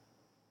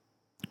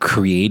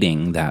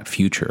creating that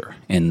future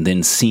and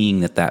then seeing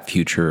that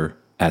future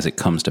as it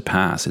comes to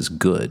pass is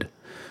good.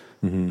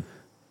 Mm-hmm.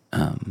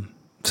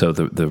 So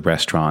the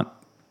restaurant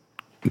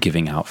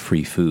giving out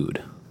free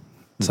food,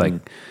 it's mm-hmm.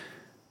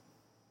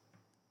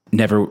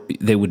 like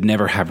they would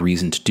never have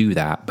reason to do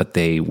that, but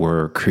they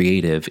were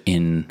creative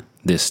in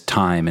this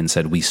time and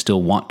said, we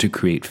still want to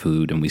create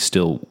food and we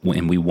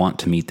want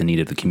to meet the need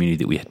of the community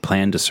that we had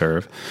planned to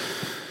serve.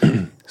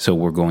 So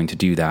we're going to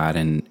do that.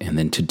 And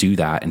then to do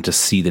that and to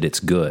see that it's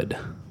good.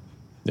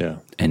 Yeah.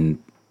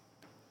 And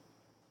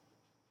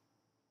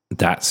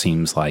that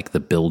seems like the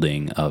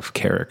building of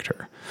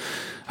character.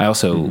 I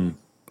also mm-hmm.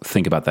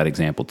 think about that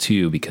example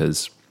too,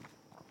 because,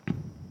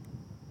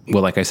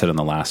 well, like I said in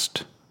the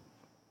last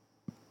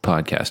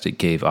podcast, it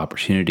gave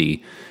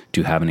opportunity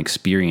to have an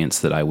experience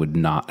that I would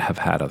not have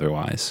had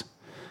otherwise.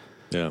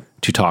 Yeah.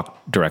 To talk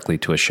directly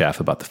to a chef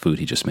about the food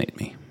he just made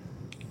me.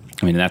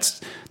 I mean,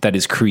 that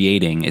is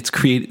creating a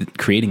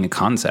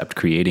concept,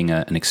 creating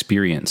an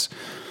experience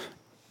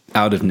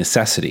out of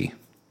necessity.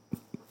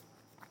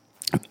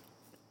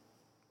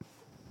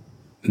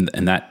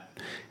 And that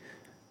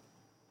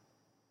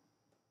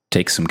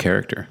takes some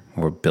character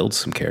or builds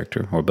some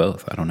character or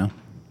both. I don't know.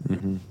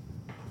 Mm-hmm.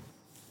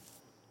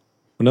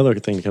 Another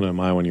thing that came to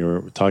mind when you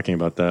were talking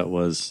about that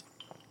was,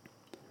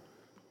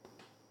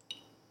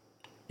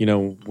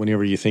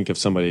 whenever you think of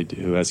somebody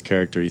who has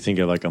character, you think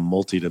of like a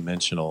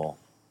multidimensional,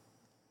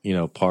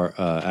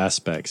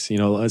 aspects.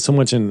 So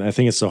much I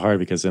think it's so hard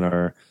because in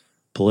our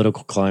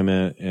political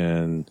climate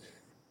and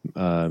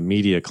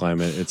media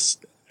climate,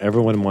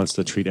 everyone wants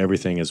to treat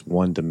everything as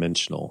one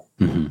dimensional.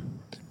 Mm-hmm.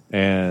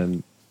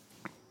 And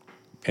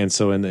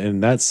so in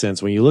that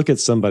sense, when you look at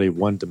somebody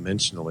one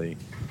dimensionally,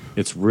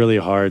 it's really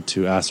hard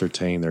to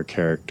ascertain their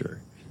character.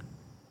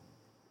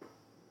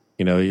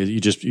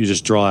 You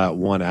just draw out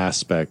one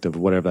aspect of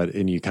whatever that,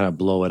 and you kind of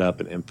blow it up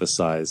and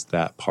emphasize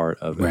that part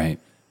of it. Right.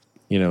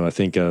 I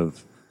think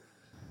of,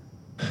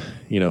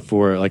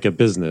 for like a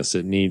business,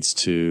 it needs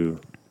to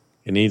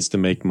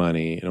make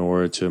money in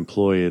order to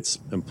employ its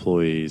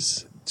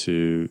employees,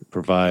 to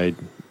provide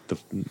the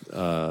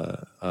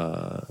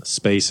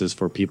spaces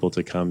for people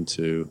to come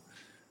to,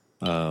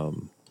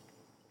 to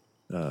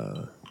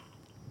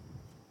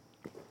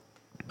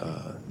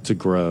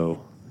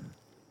grow.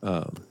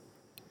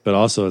 But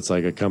also it's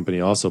like a company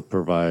also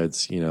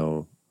provides,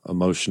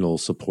 emotional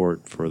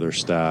support for their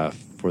staff,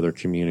 for their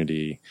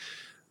community.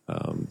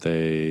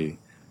 They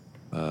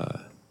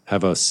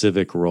have a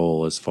civic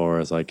role as far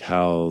as like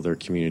how their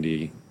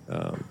community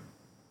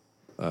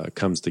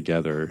comes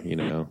together,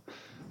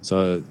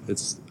 So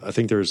I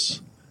think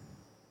there's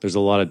a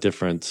lot of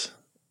different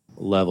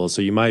levels.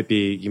 So you might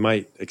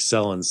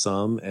excel in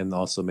some and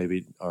also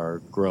maybe are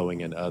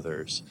growing in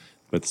others.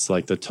 But it's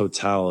like the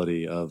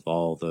totality of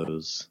all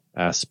those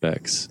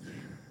aspects.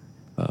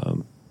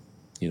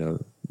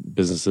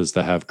 Businesses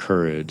that have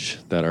courage,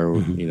 that are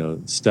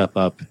mm-hmm. Step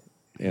up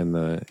in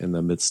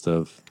the midst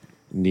of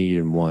need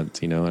and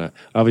want. And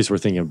obviously we're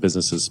thinking of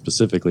businesses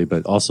specifically,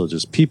 but also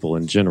just people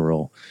in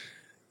general.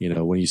 You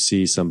know, when you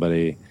see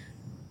somebody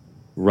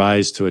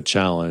rise to a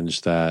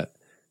challenge that,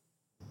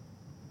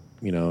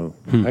 you know,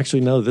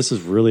 actually, no, this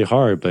is really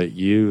hard, but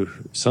you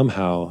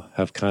somehow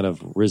have kind of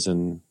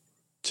risen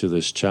to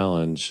this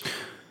challenge.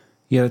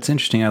 Yeah, it's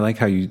interesting. I like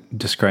how you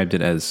described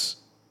it as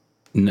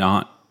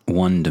not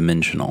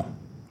one-dimensional,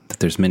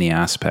 that there's many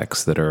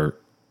aspects that are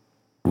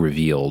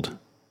revealed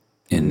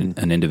in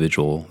an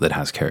individual that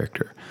has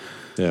character.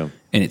 Yeah.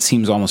 And it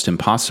seems almost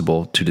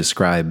impossible to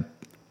describe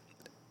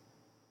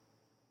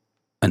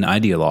an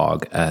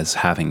ideologue as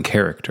having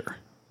character,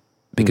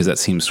 because that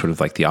seems sort of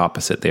like the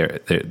opposite there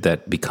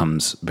that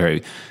becomes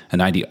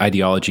an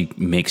ideology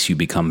makes you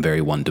become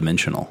very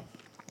one-dimensional.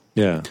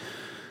 Yeah.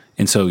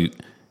 And so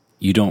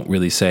you don't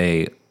really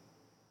say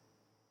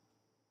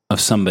of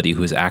somebody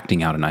who is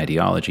acting out an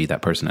ideology,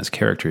 that person has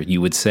character.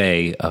 You would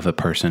say of a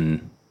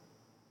person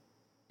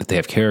that they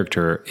have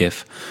character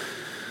if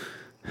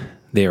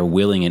they are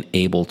willing and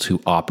able to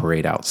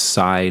operate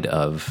outside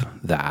of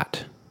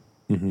that,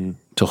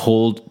 to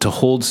hold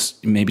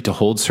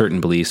certain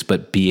beliefs,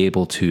 but be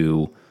able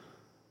to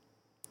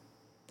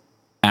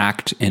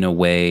act in a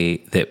way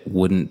that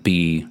wouldn't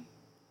be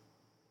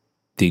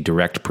the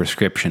direct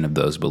prescription of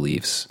those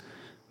beliefs,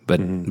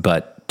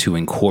 but to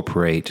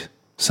incorporate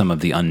some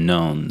of the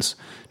unknowns,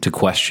 to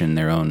question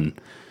their own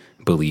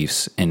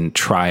beliefs and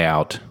try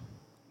out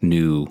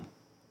new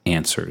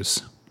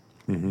answers.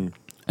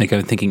 Like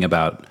I'm thinking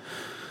about,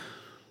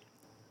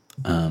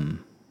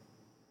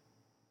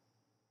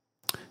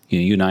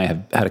 you and I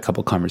have had a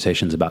couple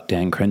conversations about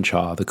Dan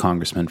Crenshaw, the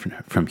congressman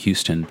from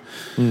Houston.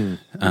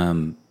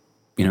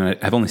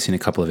 I've only seen a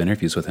couple of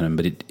interviews with him,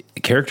 but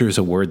character is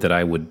a word that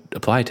I would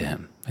apply to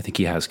him. I think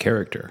he has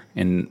character.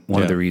 And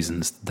one of the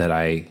reasons that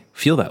I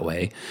feel that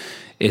way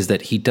is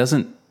that he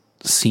doesn't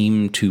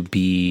seem to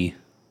be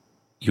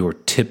your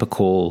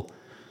typical,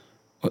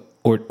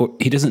 or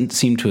he doesn't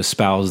seem to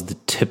espouse the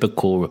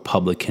typical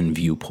Republican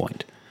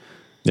viewpoint.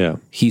 Yeah.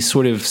 He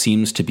sort of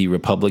seems to be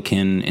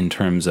Republican in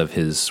terms of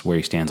where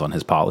he stands on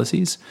his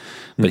policies,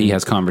 but he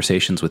has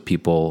conversations with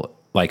people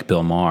like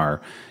Bill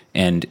Maher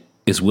and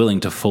is willing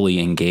to fully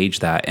engage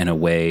that in a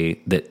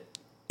way that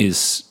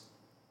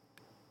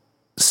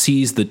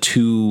sees the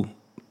two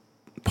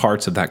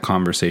parts of that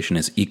conversation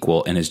as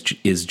equal and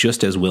is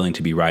just as willing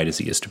to be right as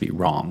he is to be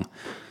wrong.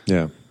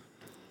 Yeah.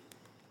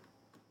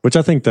 Which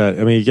I think that,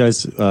 I mean, you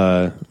guys,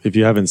 if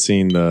you haven't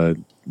seen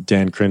the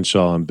Dan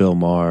Crenshaw and Bill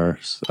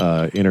Maher's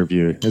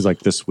interview, it was like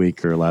this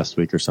week or last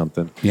week or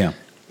something. Yeah.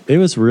 It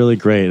was really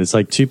great. It's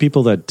like two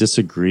people that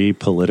disagree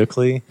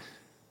politically,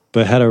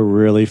 but had a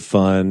really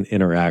fun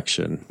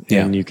interaction.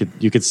 Yeah. And you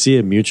could see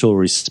a mutual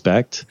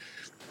respect,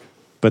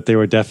 but they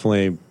were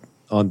definitely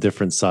on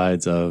different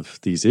sides of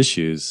these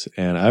issues.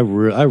 And I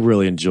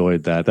really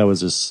enjoyed that. That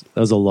was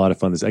a lot of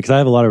fun. Because I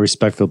have a lot of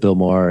respect for Bill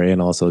Maher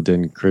and also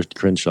Dan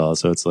Crenshaw.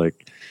 So it's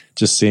like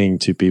just seeing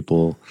two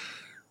people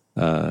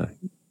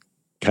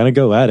kind of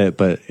go at it,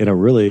 but in a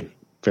really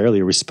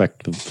fairly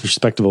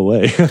respectable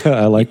way.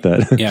 I like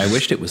that. Yeah, I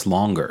wished it was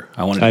longer.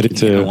 I did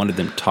too. I wanted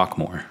them to talk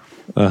more.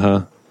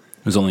 It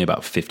was only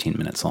about 15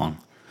 minutes long.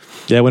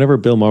 Yeah, whenever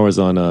Bill Maher was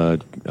on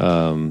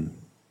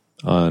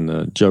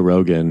Joe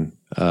Rogan,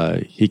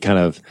 he kind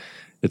of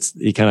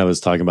was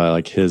talking about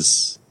like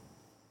his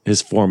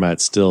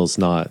format still is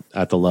not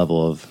at the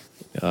level of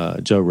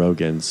Joe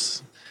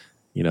Rogan's.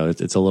 You know,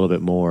 it's a little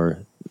bit more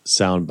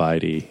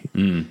soundbitey.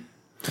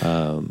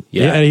 And he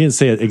didn't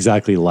say it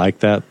exactly like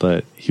that,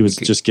 but he was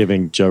just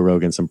giving Joe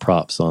Rogan some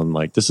props on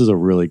like, this is a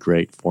really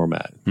great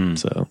format.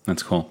 So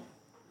that's cool.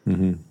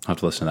 I'll have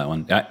to listen to that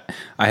one.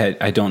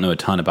 I don't know a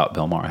ton about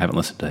Bill Maher. I haven't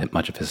listened to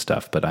much of his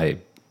stuff, but I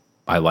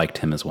liked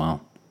him as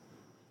well.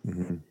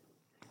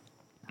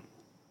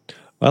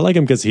 I like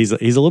him because he's a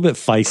little bit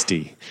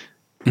feisty,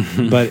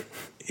 but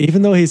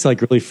even though he's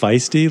like really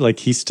feisty, like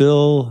he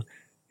still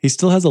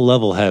has a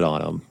level head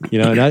on him, you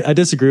know. And I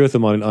disagree with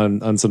him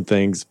on some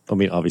things. I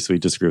mean, obviously, we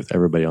disagree with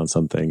everybody on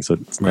some things, so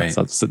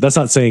that's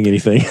not saying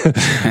anything.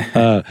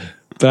 But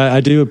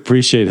I do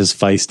appreciate his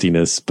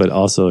feistiness, but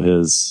also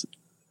his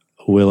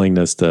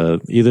willingness to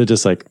either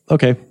just like,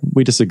 okay,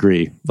 we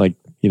disagree, like,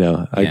 you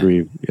know, I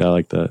agree, I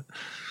like that.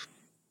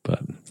 But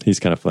he's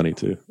kind of funny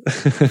too.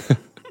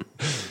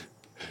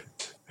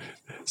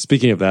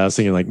 Speaking of that, I was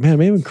thinking like, man,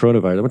 maybe in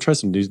coronavirus, I'm gonna try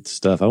some new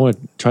stuff. I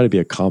want to try to be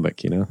a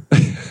comic, you know?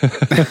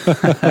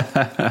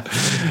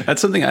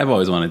 That's something I've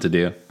always wanted to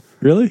do.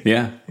 Really?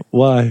 Yeah.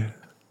 Why?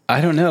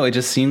 I don't know. It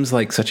just seems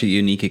like such a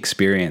unique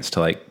experience to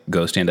like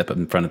go stand up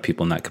in front of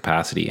people in that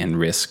capacity and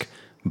risk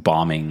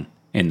bombing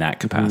in that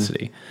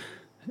capacity.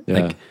 Yeah.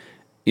 Like,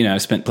 you know,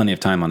 I've spent plenty of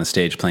time on a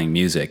stage playing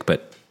music,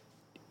 but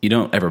you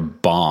don't ever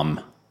bomb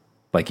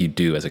like you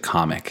do as a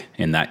comic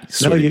in that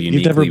sort of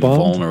uniquely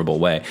vulnerable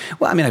way.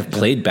 Well, I mean, I've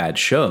played bad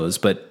shows,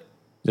 but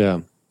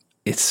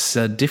it's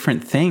a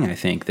different thing, I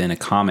think, than a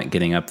comic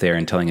getting up there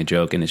and telling a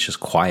joke and it's just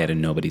quiet and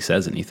nobody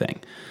says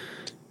anything.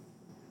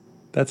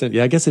 That's it.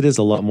 Yeah, I guess it is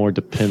a lot more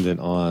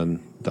dependent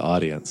on the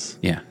audience.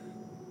 Yeah.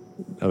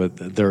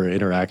 their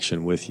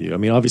interaction with you. I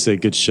mean, obviously a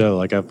good show.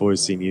 Like I've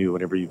always seen you.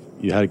 Whenever you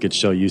had a good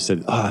show, you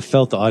said, "Oh, I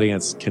felt the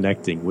audience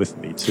connecting with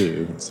me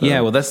too." So,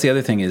 yeah, well, that's the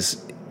other thing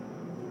is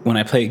when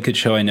I play a good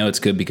show, I know it's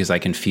good because I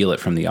can feel it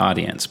from the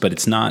audience. But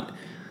it's not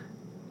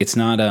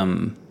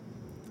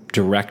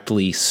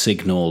directly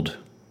signaled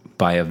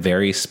by a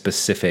very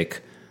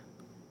specific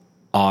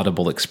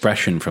audible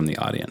expression from the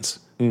audience.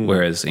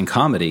 Whereas in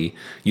comedy,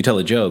 you tell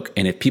a joke,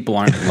 and if people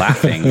aren't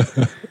laughing,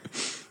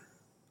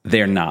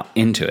 they're not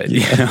into it.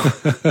 You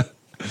know,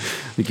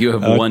 like you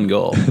have one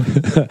goal.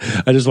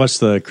 I just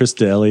watched the Chris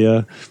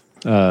D'Elia.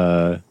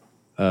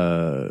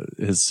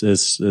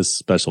 His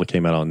special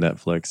came out on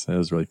Netflix. It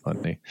was really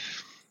funny.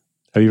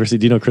 Have you ever seen?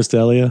 Do you know Chris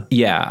D'Elia?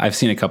 Yeah, I've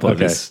seen a couple of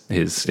his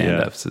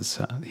stand-ups.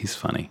 Yeah. He's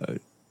funny.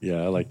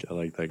 Yeah, I like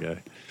that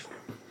guy.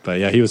 But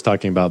yeah, he was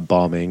talking about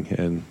bombing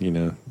and, you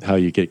know, how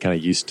you get kind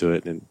of used to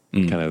it and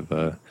kind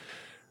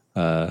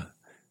of,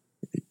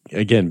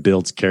 again,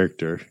 builds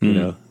character, you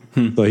know.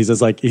 So he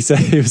says, like, he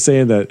was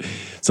saying that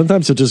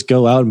sometimes he'll just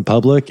go out in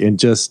public and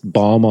just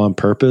bomb on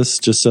purpose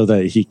just so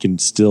that he can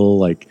still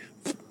like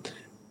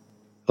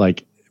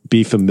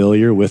be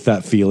familiar with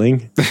that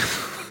feeling.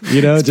 You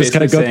know, just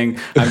kind of saying,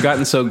 I've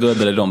gotten so good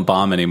that I don't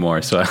bomb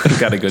anymore, so I've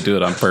got to go do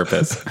it on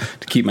purpose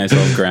to keep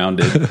myself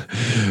grounded.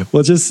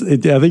 Well, I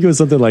think it was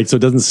something like, so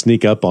it doesn't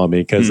sneak up on me,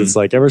 because it's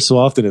like ever so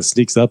often it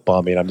sneaks up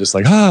on me and I'm just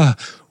like,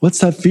 what's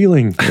that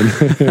feeling?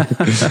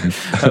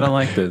 I don't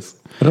like this.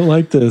 I don't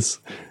like this.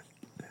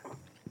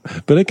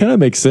 But it kind of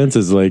makes sense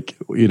as like,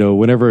 you know,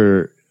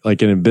 whenever,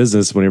 like in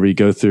business, whenever you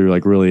go through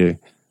like really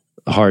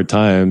hard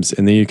times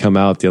and then you come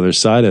out the other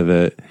side of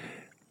it,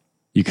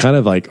 you kind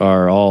of like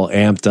are all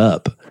amped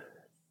up.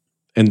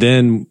 And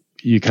then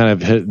you kind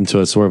of hit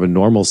into a sort of a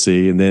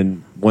normalcy. And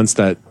then once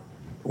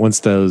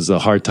those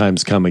hard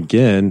times come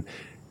again,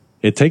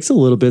 it takes a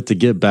little bit to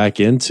get back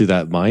into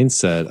that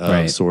mindset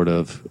of sort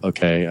of,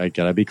 okay, I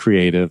gotta be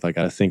creative. I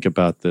gotta think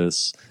about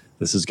this.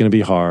 This is going to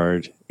be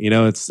hard. You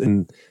know,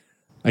 and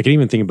I can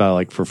even think about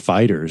like for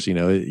fighters, you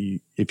know,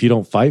 if you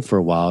don't fight for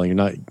a while, you're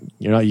not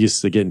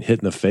used to getting hit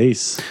in the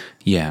face.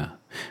 Yeah.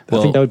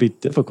 I think that would be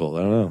difficult.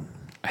 I don't know.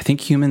 I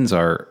think humans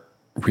are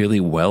really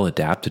well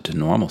adapted to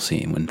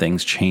normalcy. When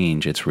things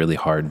change, it's really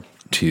hard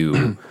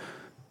to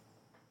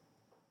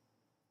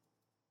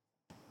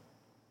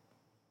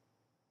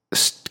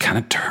kind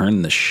of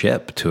turn the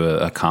ship to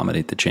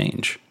accommodate the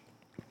change.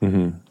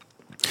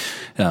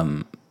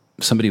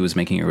 Somebody was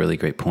making a really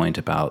great point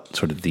about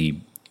sort of the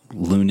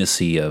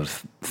lunacy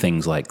of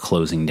things like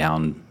closing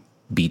down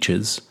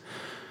beaches.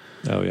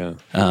 Oh, yeah.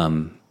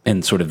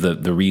 And sort of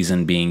the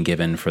reason being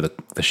given for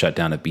the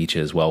shutdown of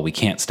beaches, well, we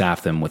can't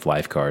staff them with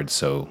lifeguards,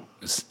 so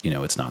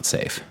it's not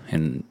safe,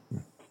 and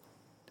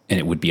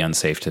it would be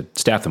unsafe to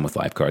staff them with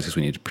lifeguards because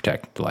we need to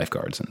protect the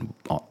lifeguards and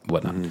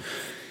whatnot.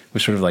 We're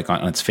sort of like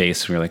on its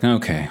face, we're like,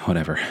 okay,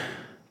 whatever.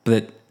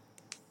 But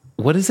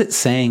what is it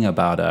saying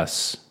about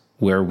us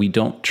where we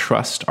don't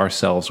trust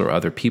ourselves or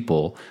other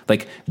people?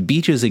 Like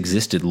beaches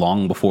existed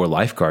long before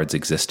lifeguards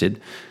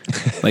existed.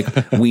 Like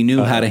we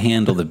knew how to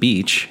handle the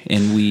beach,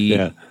 and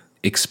we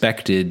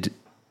expected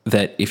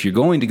that if you're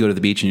going to go to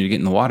the beach and you get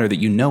in the water, that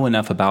you know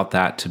enough about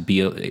that to be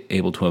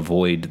able to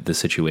avoid the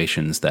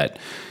situations that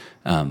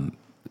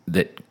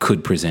that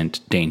could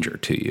present danger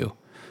to you.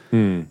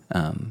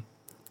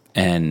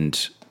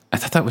 And I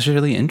thought that was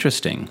really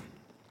interesting.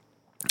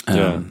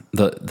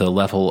 The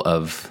level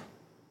of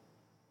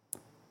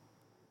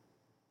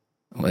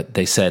what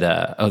they said.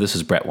 This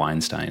is Brett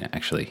Weinstein,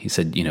 actually. He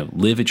said,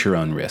 live at your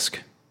own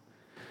risk.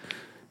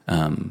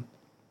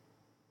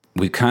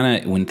 We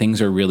kind of, when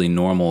things are really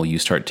normal, you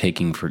start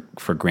taking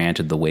for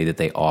granted the way that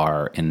they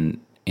are.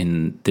 And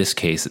in this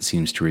case, it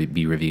seems to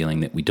be revealing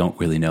that we don't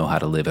really know how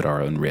to live at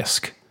our own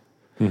risk.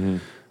 I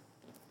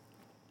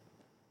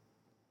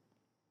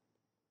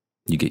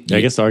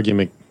guess the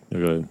argument,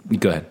 Go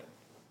ahead.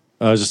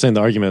 I was just saying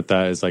the argument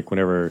that is like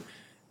whenever,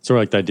 sort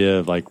of like the idea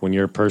of like when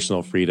your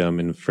personal freedom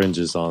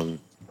infringes on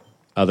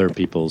other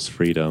people's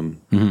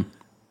freedom,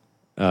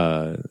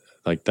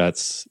 like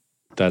that's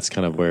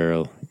kind of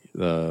where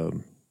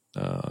the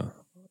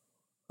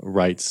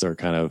rights are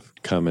kind of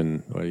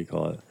coming. What do you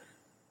call it?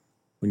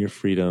 When your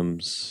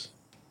freedoms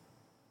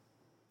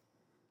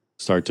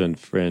start to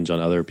infringe on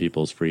other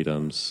people's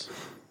freedoms,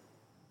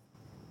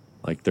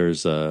 like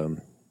there's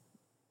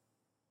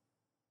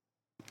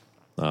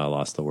I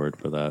lost the word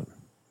for that.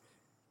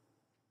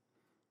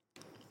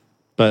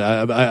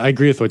 But I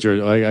agree with what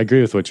you're. I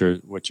agree with what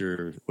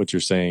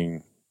you're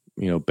saying.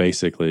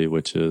 Basically,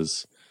 which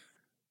is,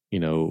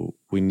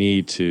 we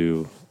need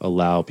to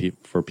allow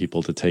for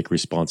people to take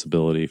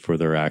responsibility for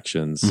their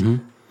actions.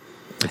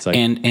 It's like,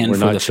 and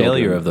for the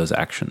failure of those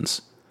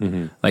actions.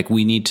 Like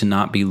we need to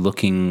not be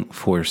looking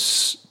for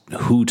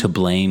who to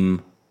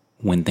blame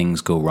when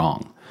things go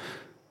wrong.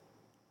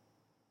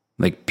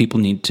 Like people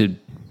need to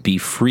be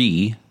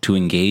free to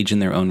engage in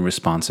their own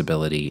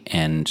responsibility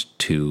and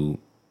to,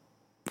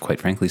 quite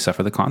frankly,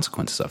 suffer the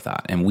consequences of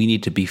that. And we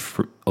need to be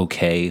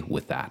okay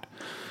with that,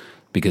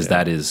 because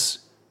that is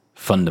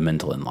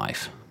fundamental in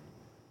life.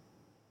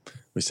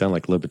 We sound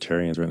like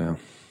libertarians right now.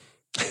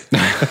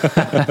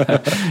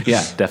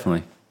 Yeah,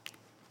 definitely.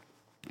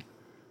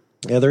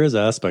 Yeah, there is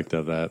an aspect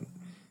of that.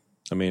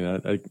 I mean, I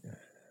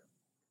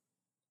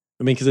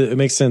mean, because it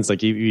makes sense.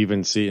 Like you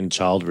even see it in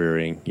child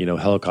rearing,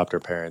 helicopter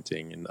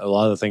parenting, and a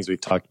lot of the things we've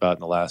talked about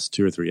in the last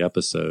 2 or 3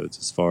 episodes,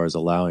 as far as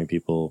allowing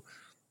people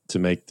to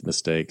make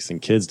mistakes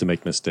and kids to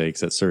make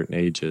mistakes at certain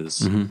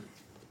ages.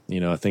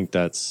 I think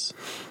that's,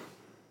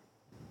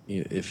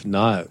 if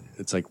not,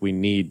 it's like we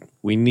need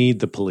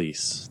the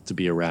police to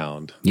be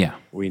around. Yeah.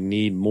 We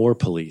need more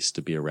police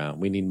to be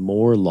around. We need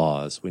more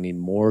laws. We need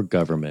more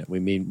government. We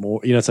need more,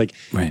 it's like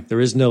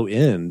there is no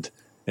end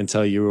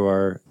until you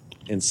are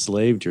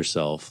enslaved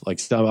yourself. Like,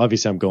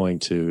 obviously I'm going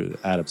to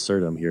ad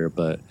absurdum here,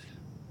 but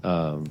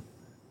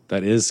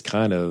that is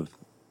kind of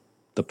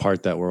the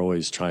part that we're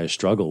always trying to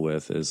struggle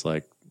with, is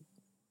like,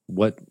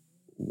 what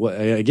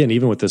again,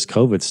 even with this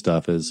COVID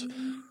stuff, is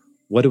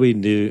what do we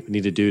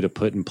need to do to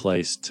put in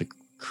place to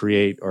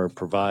create or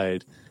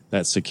provide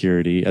that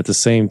security? At the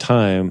same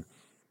time,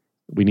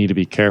 we need to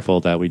be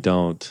careful that we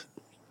don't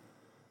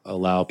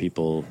allow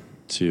people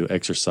to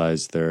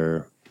exercise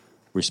their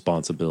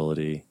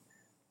responsibility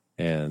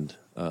and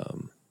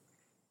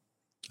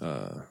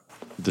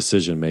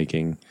decision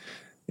making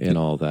and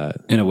all that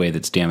in a way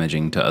that's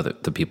damaging to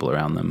the people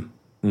around them.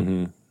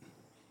 Mm-hmm.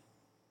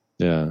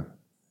 Yeah.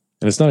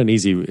 And it's not an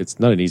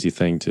easy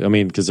thing to, I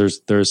mean,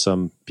 because there's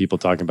some people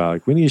talking about,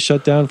 like, we need to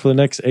shut down for the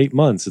next 8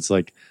 months. It's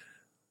like,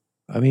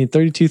 I mean,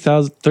 32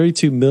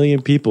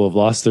 million people have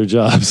lost their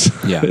jobs.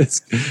 Yeah.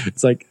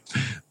 it's like,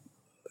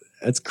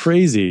 it's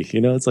crazy.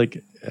 It's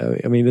like,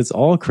 I mean, it's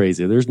all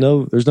crazy. There's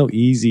no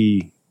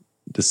easy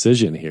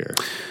decision here.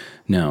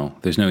 No,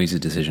 there's no easy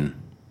decision.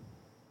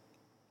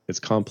 It's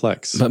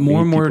complex. But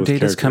more and more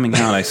data is coming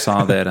out. I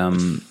saw that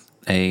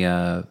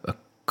a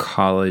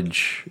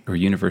college or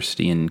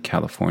university in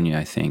California,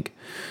 I think,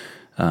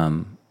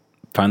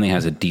 finally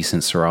has a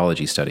decent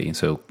serology study.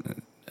 So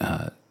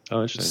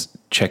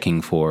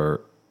checking for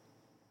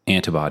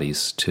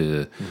antibodies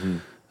to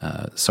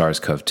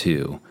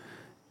SARS-CoV-2.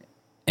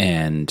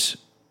 And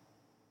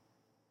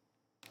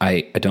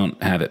I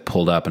don't have it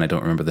pulled up and I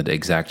don't remember the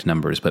exact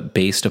numbers, but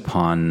based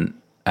upon,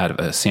 out of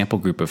a sample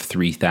group of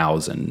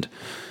 3,000,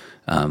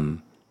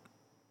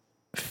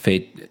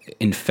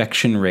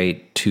 infection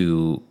rate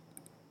to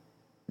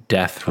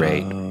death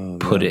rate,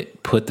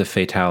 put the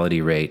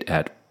fatality rate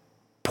at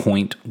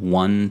between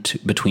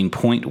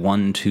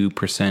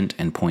 0.12%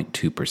 and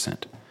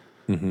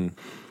 0.2%,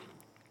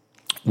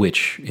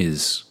 which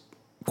is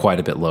quite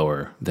a bit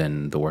lower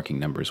than the working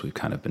numbers we've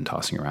kind of been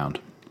tossing around.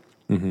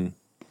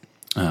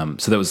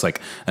 So that was like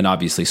an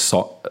obviously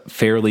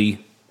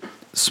fairly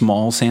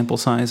small sample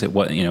size. It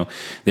was,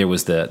 there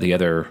was the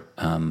other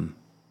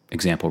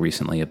example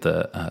recently of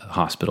the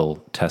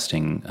hospital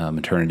testing a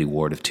maternity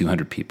ward of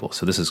 200 people.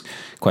 So this is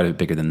quite a bit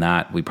bigger than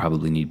that. We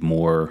probably need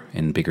more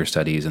and bigger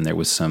studies. And there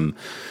was some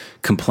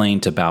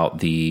complaint about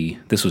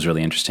this was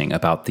really interesting,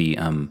 about the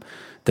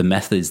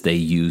methods they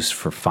used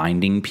for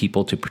finding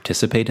people to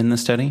participate in the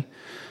study.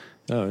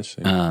 Oh, I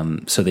see.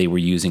 So they were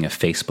using a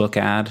Facebook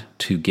ad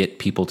to get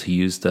people to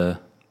use to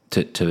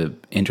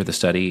enter the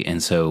study.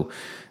 And so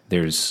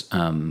there's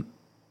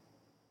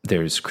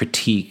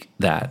critique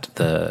that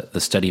the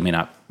study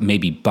may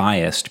be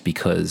biased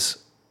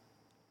because,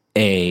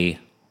 A,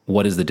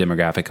 what is the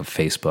demographic of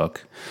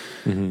Facebook?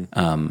 And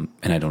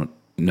I don't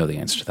know the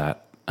answer to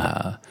that.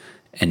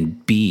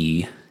 And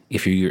B,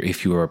 if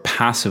you're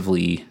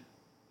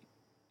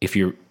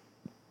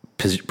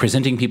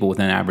presenting people with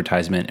an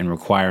advertisement and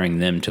requiring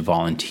them to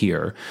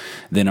volunteer,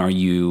 then are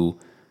you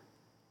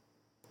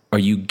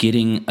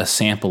getting a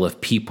sample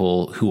of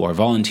people who are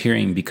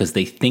volunteering because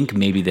they think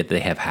maybe that they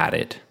have had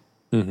it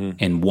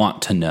and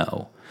want to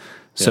know?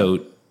 Yeah.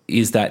 So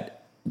is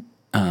that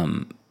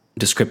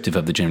descriptive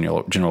of the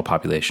general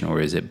population, or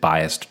is it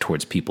biased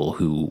towards people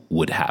who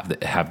would have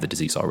the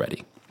disease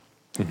already?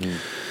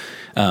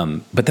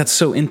 But that's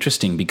so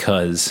interesting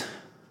because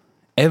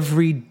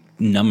every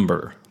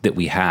number that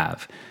we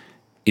have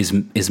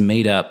is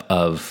made up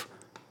of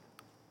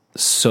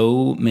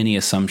so many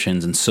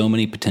assumptions and so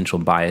many potential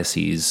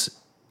biases.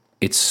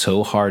 It's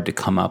so hard to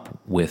come up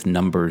with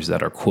numbers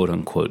that are quote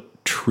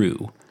unquote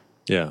true.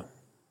 Yeah.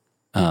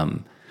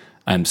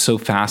 I'm so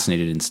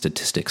fascinated in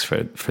statistics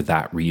for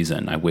that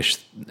reason. I wish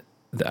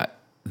that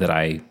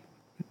I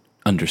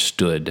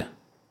understood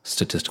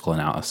statistical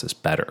analysis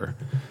better,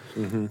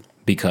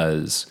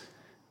 because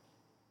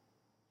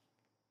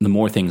the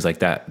more things like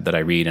that I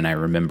read and I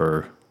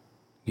remember,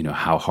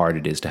 how hard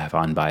it is to have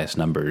unbiased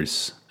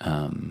numbers.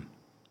 I'm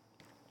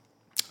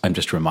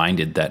just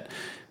reminded that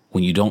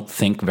when you don't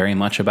think very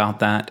much about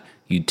that,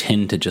 you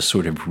tend to just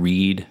sort of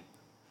read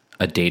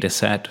a data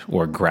set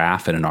or a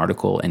graph in an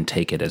article and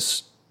take it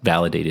as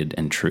validated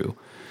and true.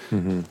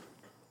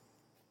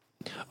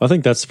 I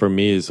think that's, for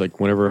me, is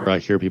like whenever I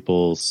hear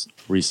people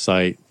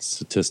recite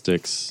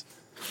statistics,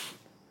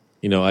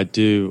 I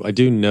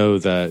do know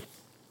that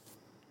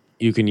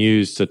you can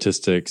use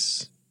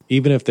statistics,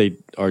 even if they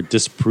are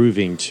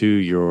disproving to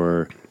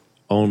your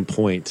own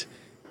point,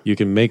 you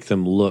can make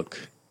them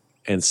look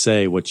and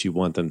say what you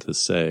want them to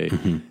say.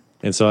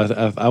 And so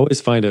I always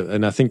find it,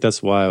 and I think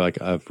that's why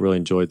I've really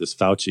enjoyed this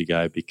Fauci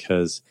guy,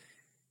 because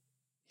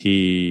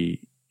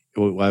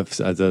I've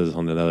said this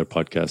on another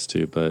podcast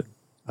too, but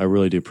I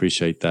really do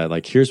appreciate that.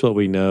 Like, here's what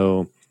we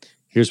know,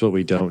 here's what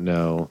we don't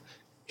know,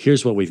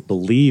 here's what we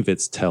believe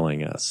it's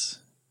telling us,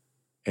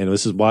 and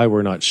this is why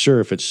we're not sure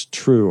if it's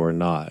true or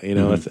not. You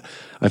know,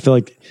 I feel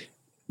like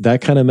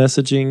that kind of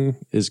messaging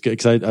is good,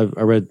 because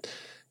I read,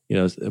 you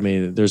know, I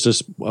mean, there's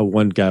just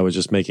one guy was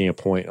just making a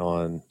point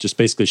on just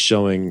basically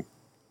showing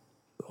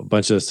a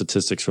bunch of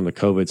statistics from the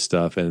COVID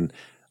stuff and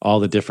all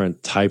the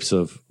different types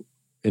of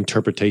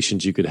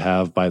interpretations you could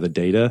have by the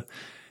data.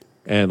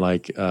 And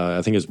like,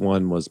 I think his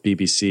one was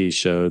BBC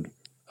showed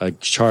a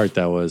chart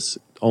that was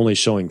only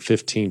showing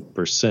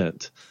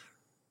 15%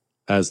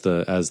 as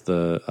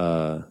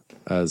the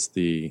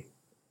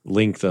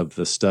length of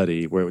the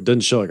study, where it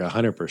didn't show like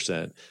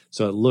 100%.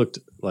 So it looked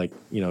like,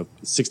 you know,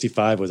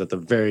 65 was at the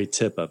very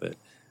tip of it.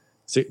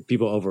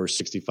 People over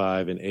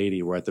 65 and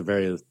 80 were at the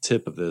very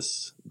tip of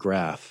this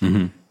graph.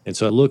 And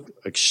so it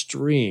looked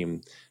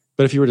extreme.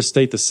 But if you were to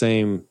state the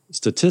same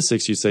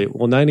statistics, you say,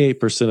 well,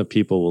 98% of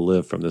people will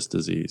live from this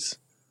disease,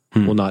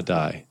 will not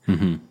die.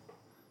 It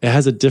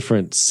has a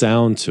different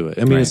sound to it.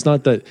 I mean, it's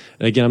not that,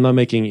 and again, I'm not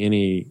making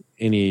any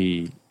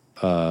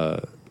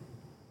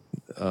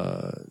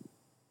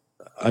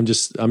I'm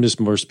just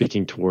more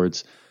speaking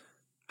towards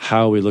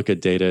how we look at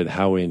data and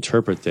how we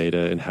interpret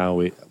data and how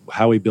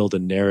we build a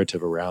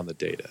narrative around the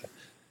data.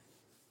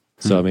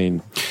 So I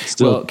mean,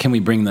 still, well, can we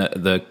bring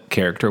the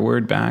character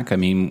word back? I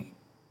mean,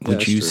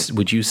 would you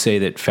say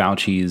that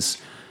Fauci's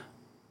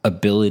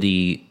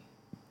ability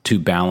to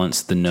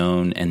balance the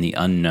known and the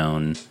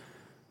unknown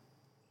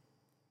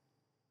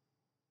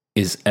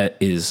is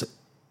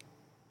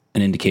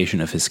an indication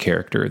of his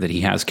character, that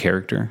he has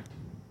character?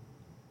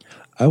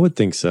 I would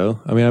think so.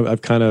 I mean,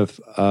 I've kind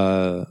of,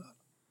 I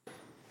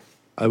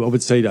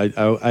would say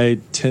I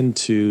tend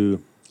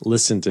to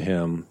listen to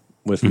him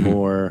with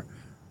more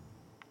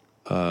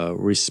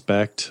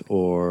respect,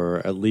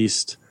 or at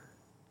least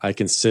I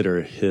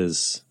consider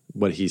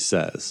what he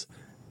says.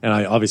 And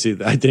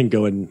I didn't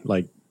go and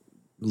like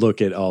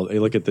look at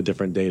the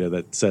different data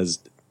that says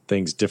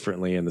things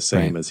differently and the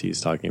same as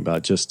he's talking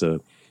about, just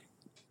to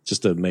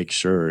make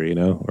sure, you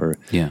know, or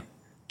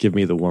give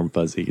me the warm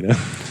fuzzy, you know.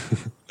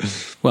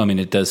 Well, I mean,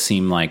 it does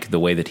seem like the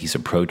way that he's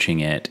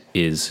approaching it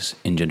is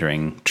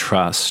engendering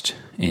trust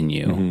in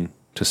you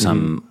to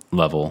some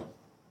level.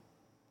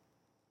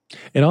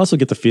 And I also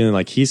get the feeling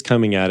like he's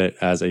coming at it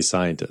as a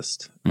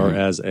scientist or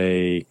as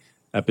a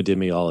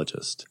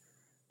epidemiologist.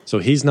 So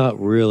he's not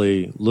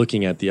really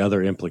looking at the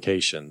other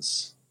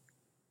implications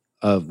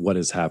of what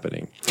is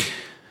happening.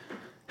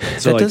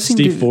 So like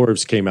Steve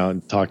Forbes came out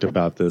and talked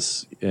about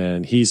this,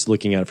 and he's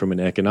looking at it from an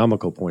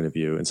economical point of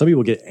view. And some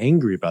people get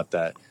angry about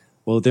that.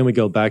 Well, then we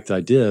go back to the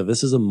idea of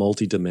this is a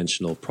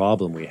multidimensional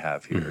problem we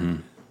have here.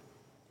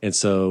 And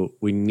so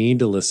we need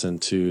to listen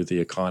to the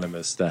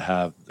economists that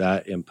have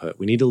that input.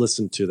 We need to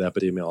listen to the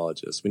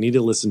epidemiologists. We need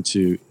to listen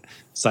to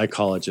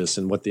psychologists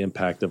and what the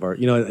impact of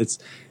it's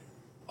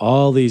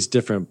all these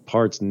different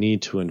parts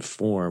need to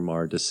inform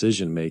our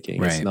decision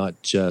making. Right. It's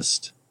not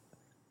just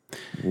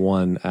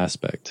one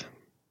aspect.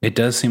 It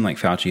does seem like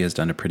Fauci has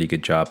done a pretty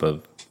good job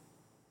of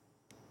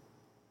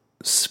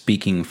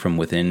speaking from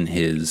within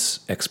his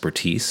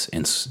expertise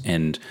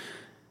and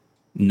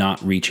not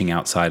reaching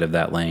outside of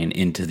that lane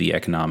into the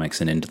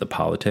economics and into the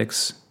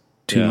politics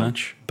too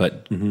much,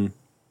 but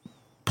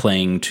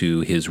playing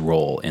to his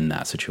role in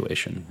that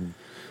situation,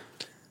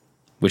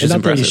 which is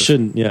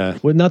impressive.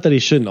 Not that he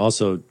shouldn't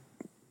also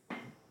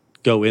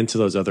go into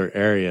those other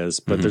areas,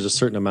 but there's a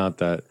certain amount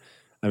that,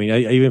 I mean,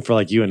 even for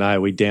like you and I,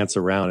 we dance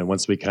around, and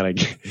once we kind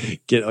of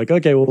get like,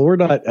 okay, well, we're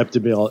not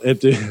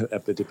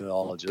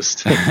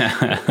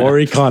epidemiologists or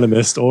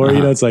economists, or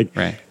it's like,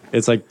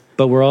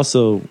 but we're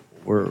also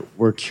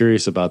we're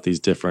curious about these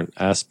different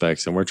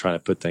aspects, and we're trying to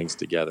put things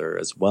together,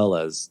 as well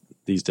as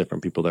these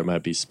different people that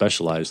might be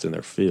specialized in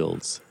their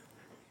fields.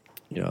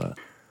 You know,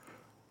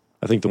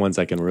 I think the ones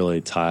that can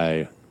really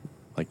tie,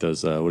 like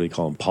those, what do you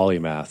call them,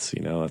 polymaths?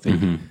 You know, I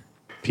think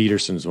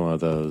Peterson's one of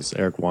those.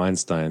 Eric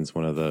Weinstein's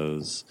one of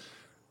those.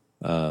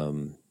 I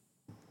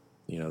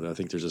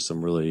think there's just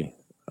some really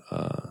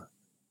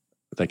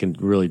that can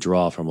really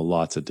draw from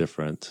lots of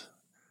different.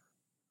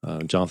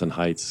 Jonathan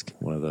Haidt's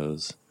one of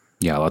those.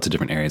 Yeah, lots of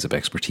different areas of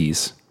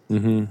expertise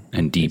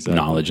and deep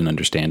knowledge and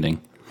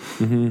understanding.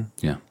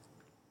 Yeah.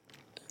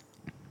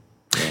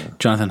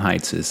 Jonathan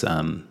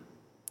Haidt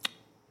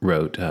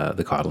wrote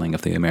The Coddling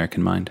of the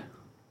American Mind.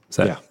 Is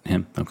that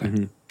him?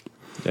 Okay.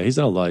 Yeah, he's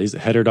done a lot. He's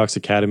at Heterodox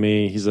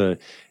Academy. He's a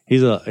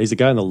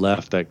guy on the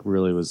left that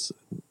really was,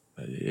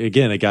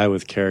 again, a guy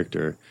with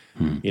character.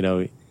 You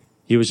know,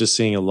 he was just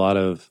seeing a lot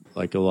of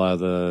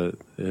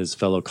his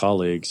fellow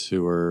colleagues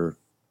who were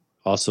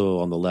also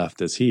on the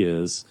left as he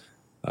is,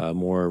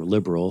 more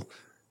liberal,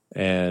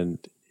 and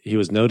he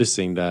was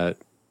noticing that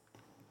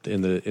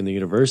in the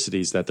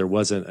universities that there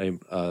wasn't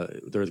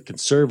the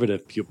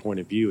conservative point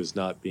of view is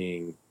not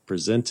being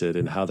presented,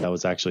 and how that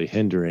was actually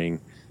hindering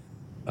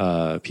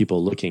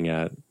people looking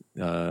at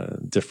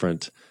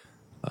different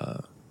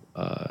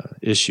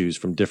issues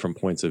from different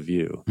points of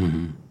view.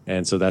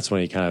 And so that's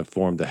when he kind of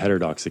formed the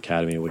Heterodox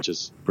Academy, which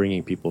is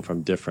bringing people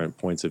from different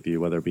points of view,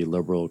 whether it be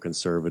liberal,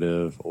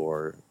 conservative,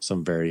 or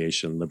some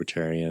variation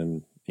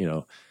libertarian,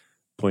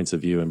 points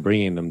of view, and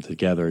bringing them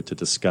together to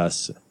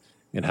discuss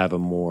and have a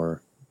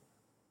more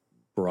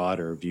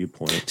broader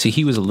viewpoint. See,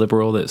 he was a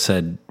liberal that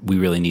said we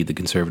really need the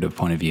conservative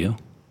point of view.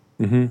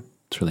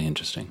 It's really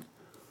interesting.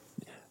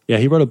 Yeah,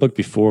 he wrote a book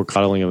before,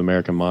 Coddling of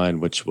American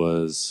Mind, which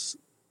was,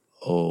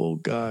 oh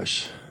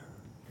gosh,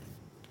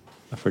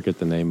 I forget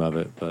the name of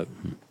it, but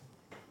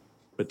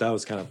that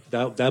was kind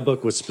of that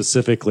book was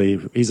specifically.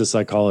 He's a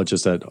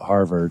psychologist at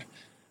Harvard,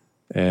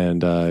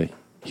 and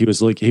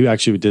he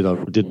actually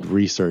did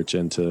research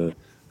into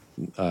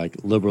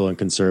liberal and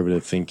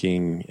conservative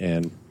thinking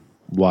and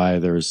why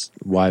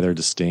they're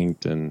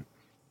distinct and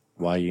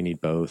why you need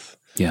both.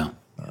 Yeah.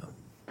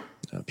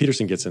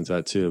 Peterson gets into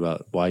that too,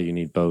 about why you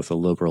need both a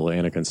liberal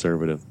and a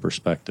conservative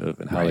perspective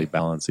and how they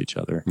balance each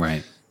other.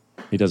 Right.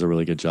 He does a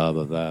really good job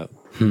of that.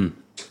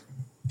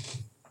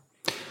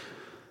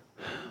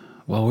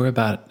 Well, we're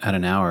about at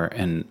an hour,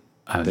 and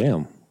I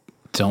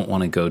don't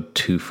want to go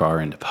too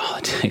far into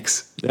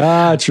politics.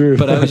 True.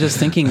 But I was just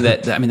thinking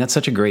that, that's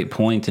such a great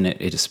point, and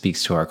it just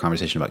speaks to our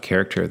conversation about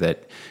character,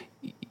 that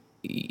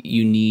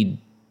you need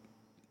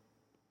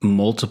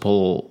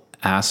multiple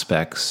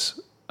aspects.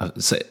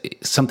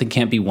 Something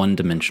can't be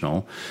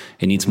one-dimensional.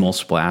 It needs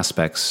multiple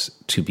aspects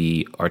to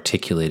be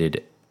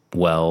articulated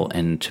well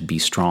and to be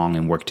strong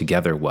and work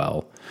together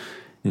well.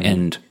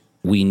 And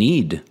we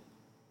need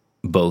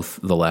both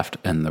the left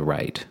and the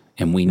right,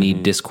 and we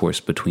need discourse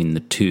between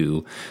the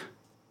two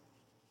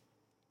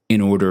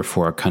in order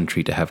for our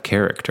country to have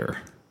character.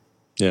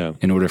 Yeah.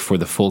 In order for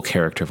the full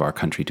character of our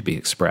country to be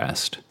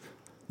expressed.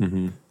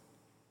 And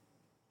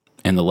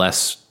the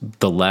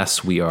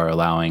less we are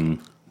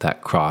allowing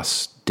that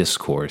cross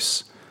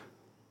discourse,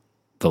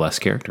 the less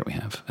character we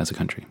have as a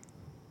country.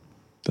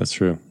 That's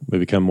true. We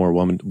become more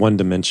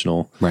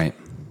one-dimensional, right,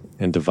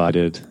 and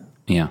divided.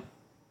 Yeah.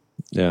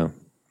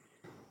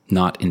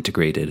 Not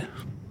integrated.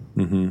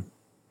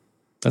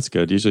 That's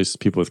good. Usually,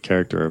 people with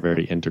character are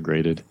very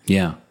integrated.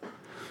 Yeah.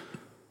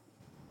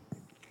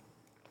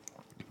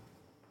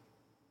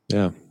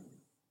 Yeah.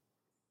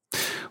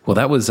 Well,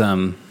 that was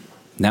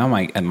now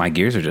my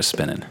gears are just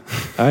spinning.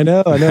 I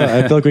know. I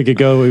feel like we could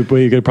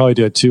could probably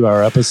do a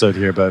 2-hour episode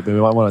here, but we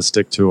might want to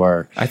stick to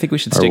our. I think we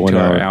should stick to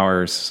our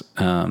hours.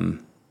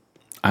 I'm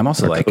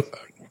also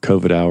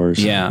COVID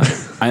hours. Yeah,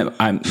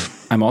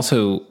 I'm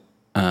also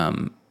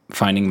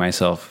finding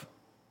myself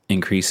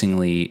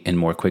increasingly and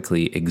more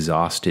quickly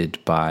exhausted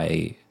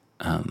by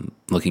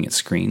looking at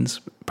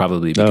screens.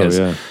 Probably because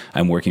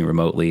I'm working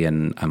remotely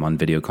and I'm on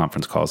video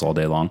conference calls all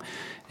day long,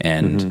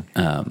 and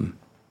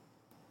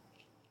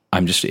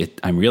I'm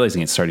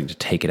realizing it's starting to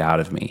take it out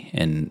of me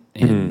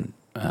in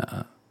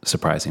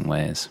surprising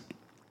ways.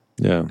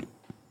 Yeah.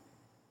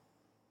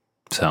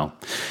 So,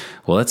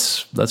 well,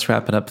 let's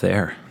wrap it up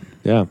there.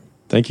 Yeah.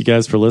 Thank you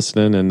guys for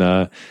listening,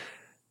 and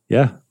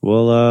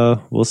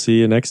we'll see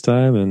you next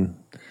time. And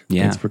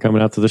thanks for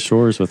coming out to the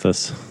shores with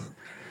us.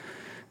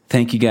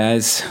 Thank you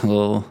guys.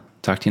 We'll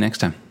talk to you next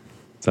time.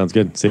 Sounds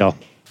good. See y'all.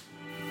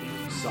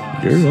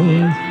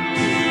 Goodbye.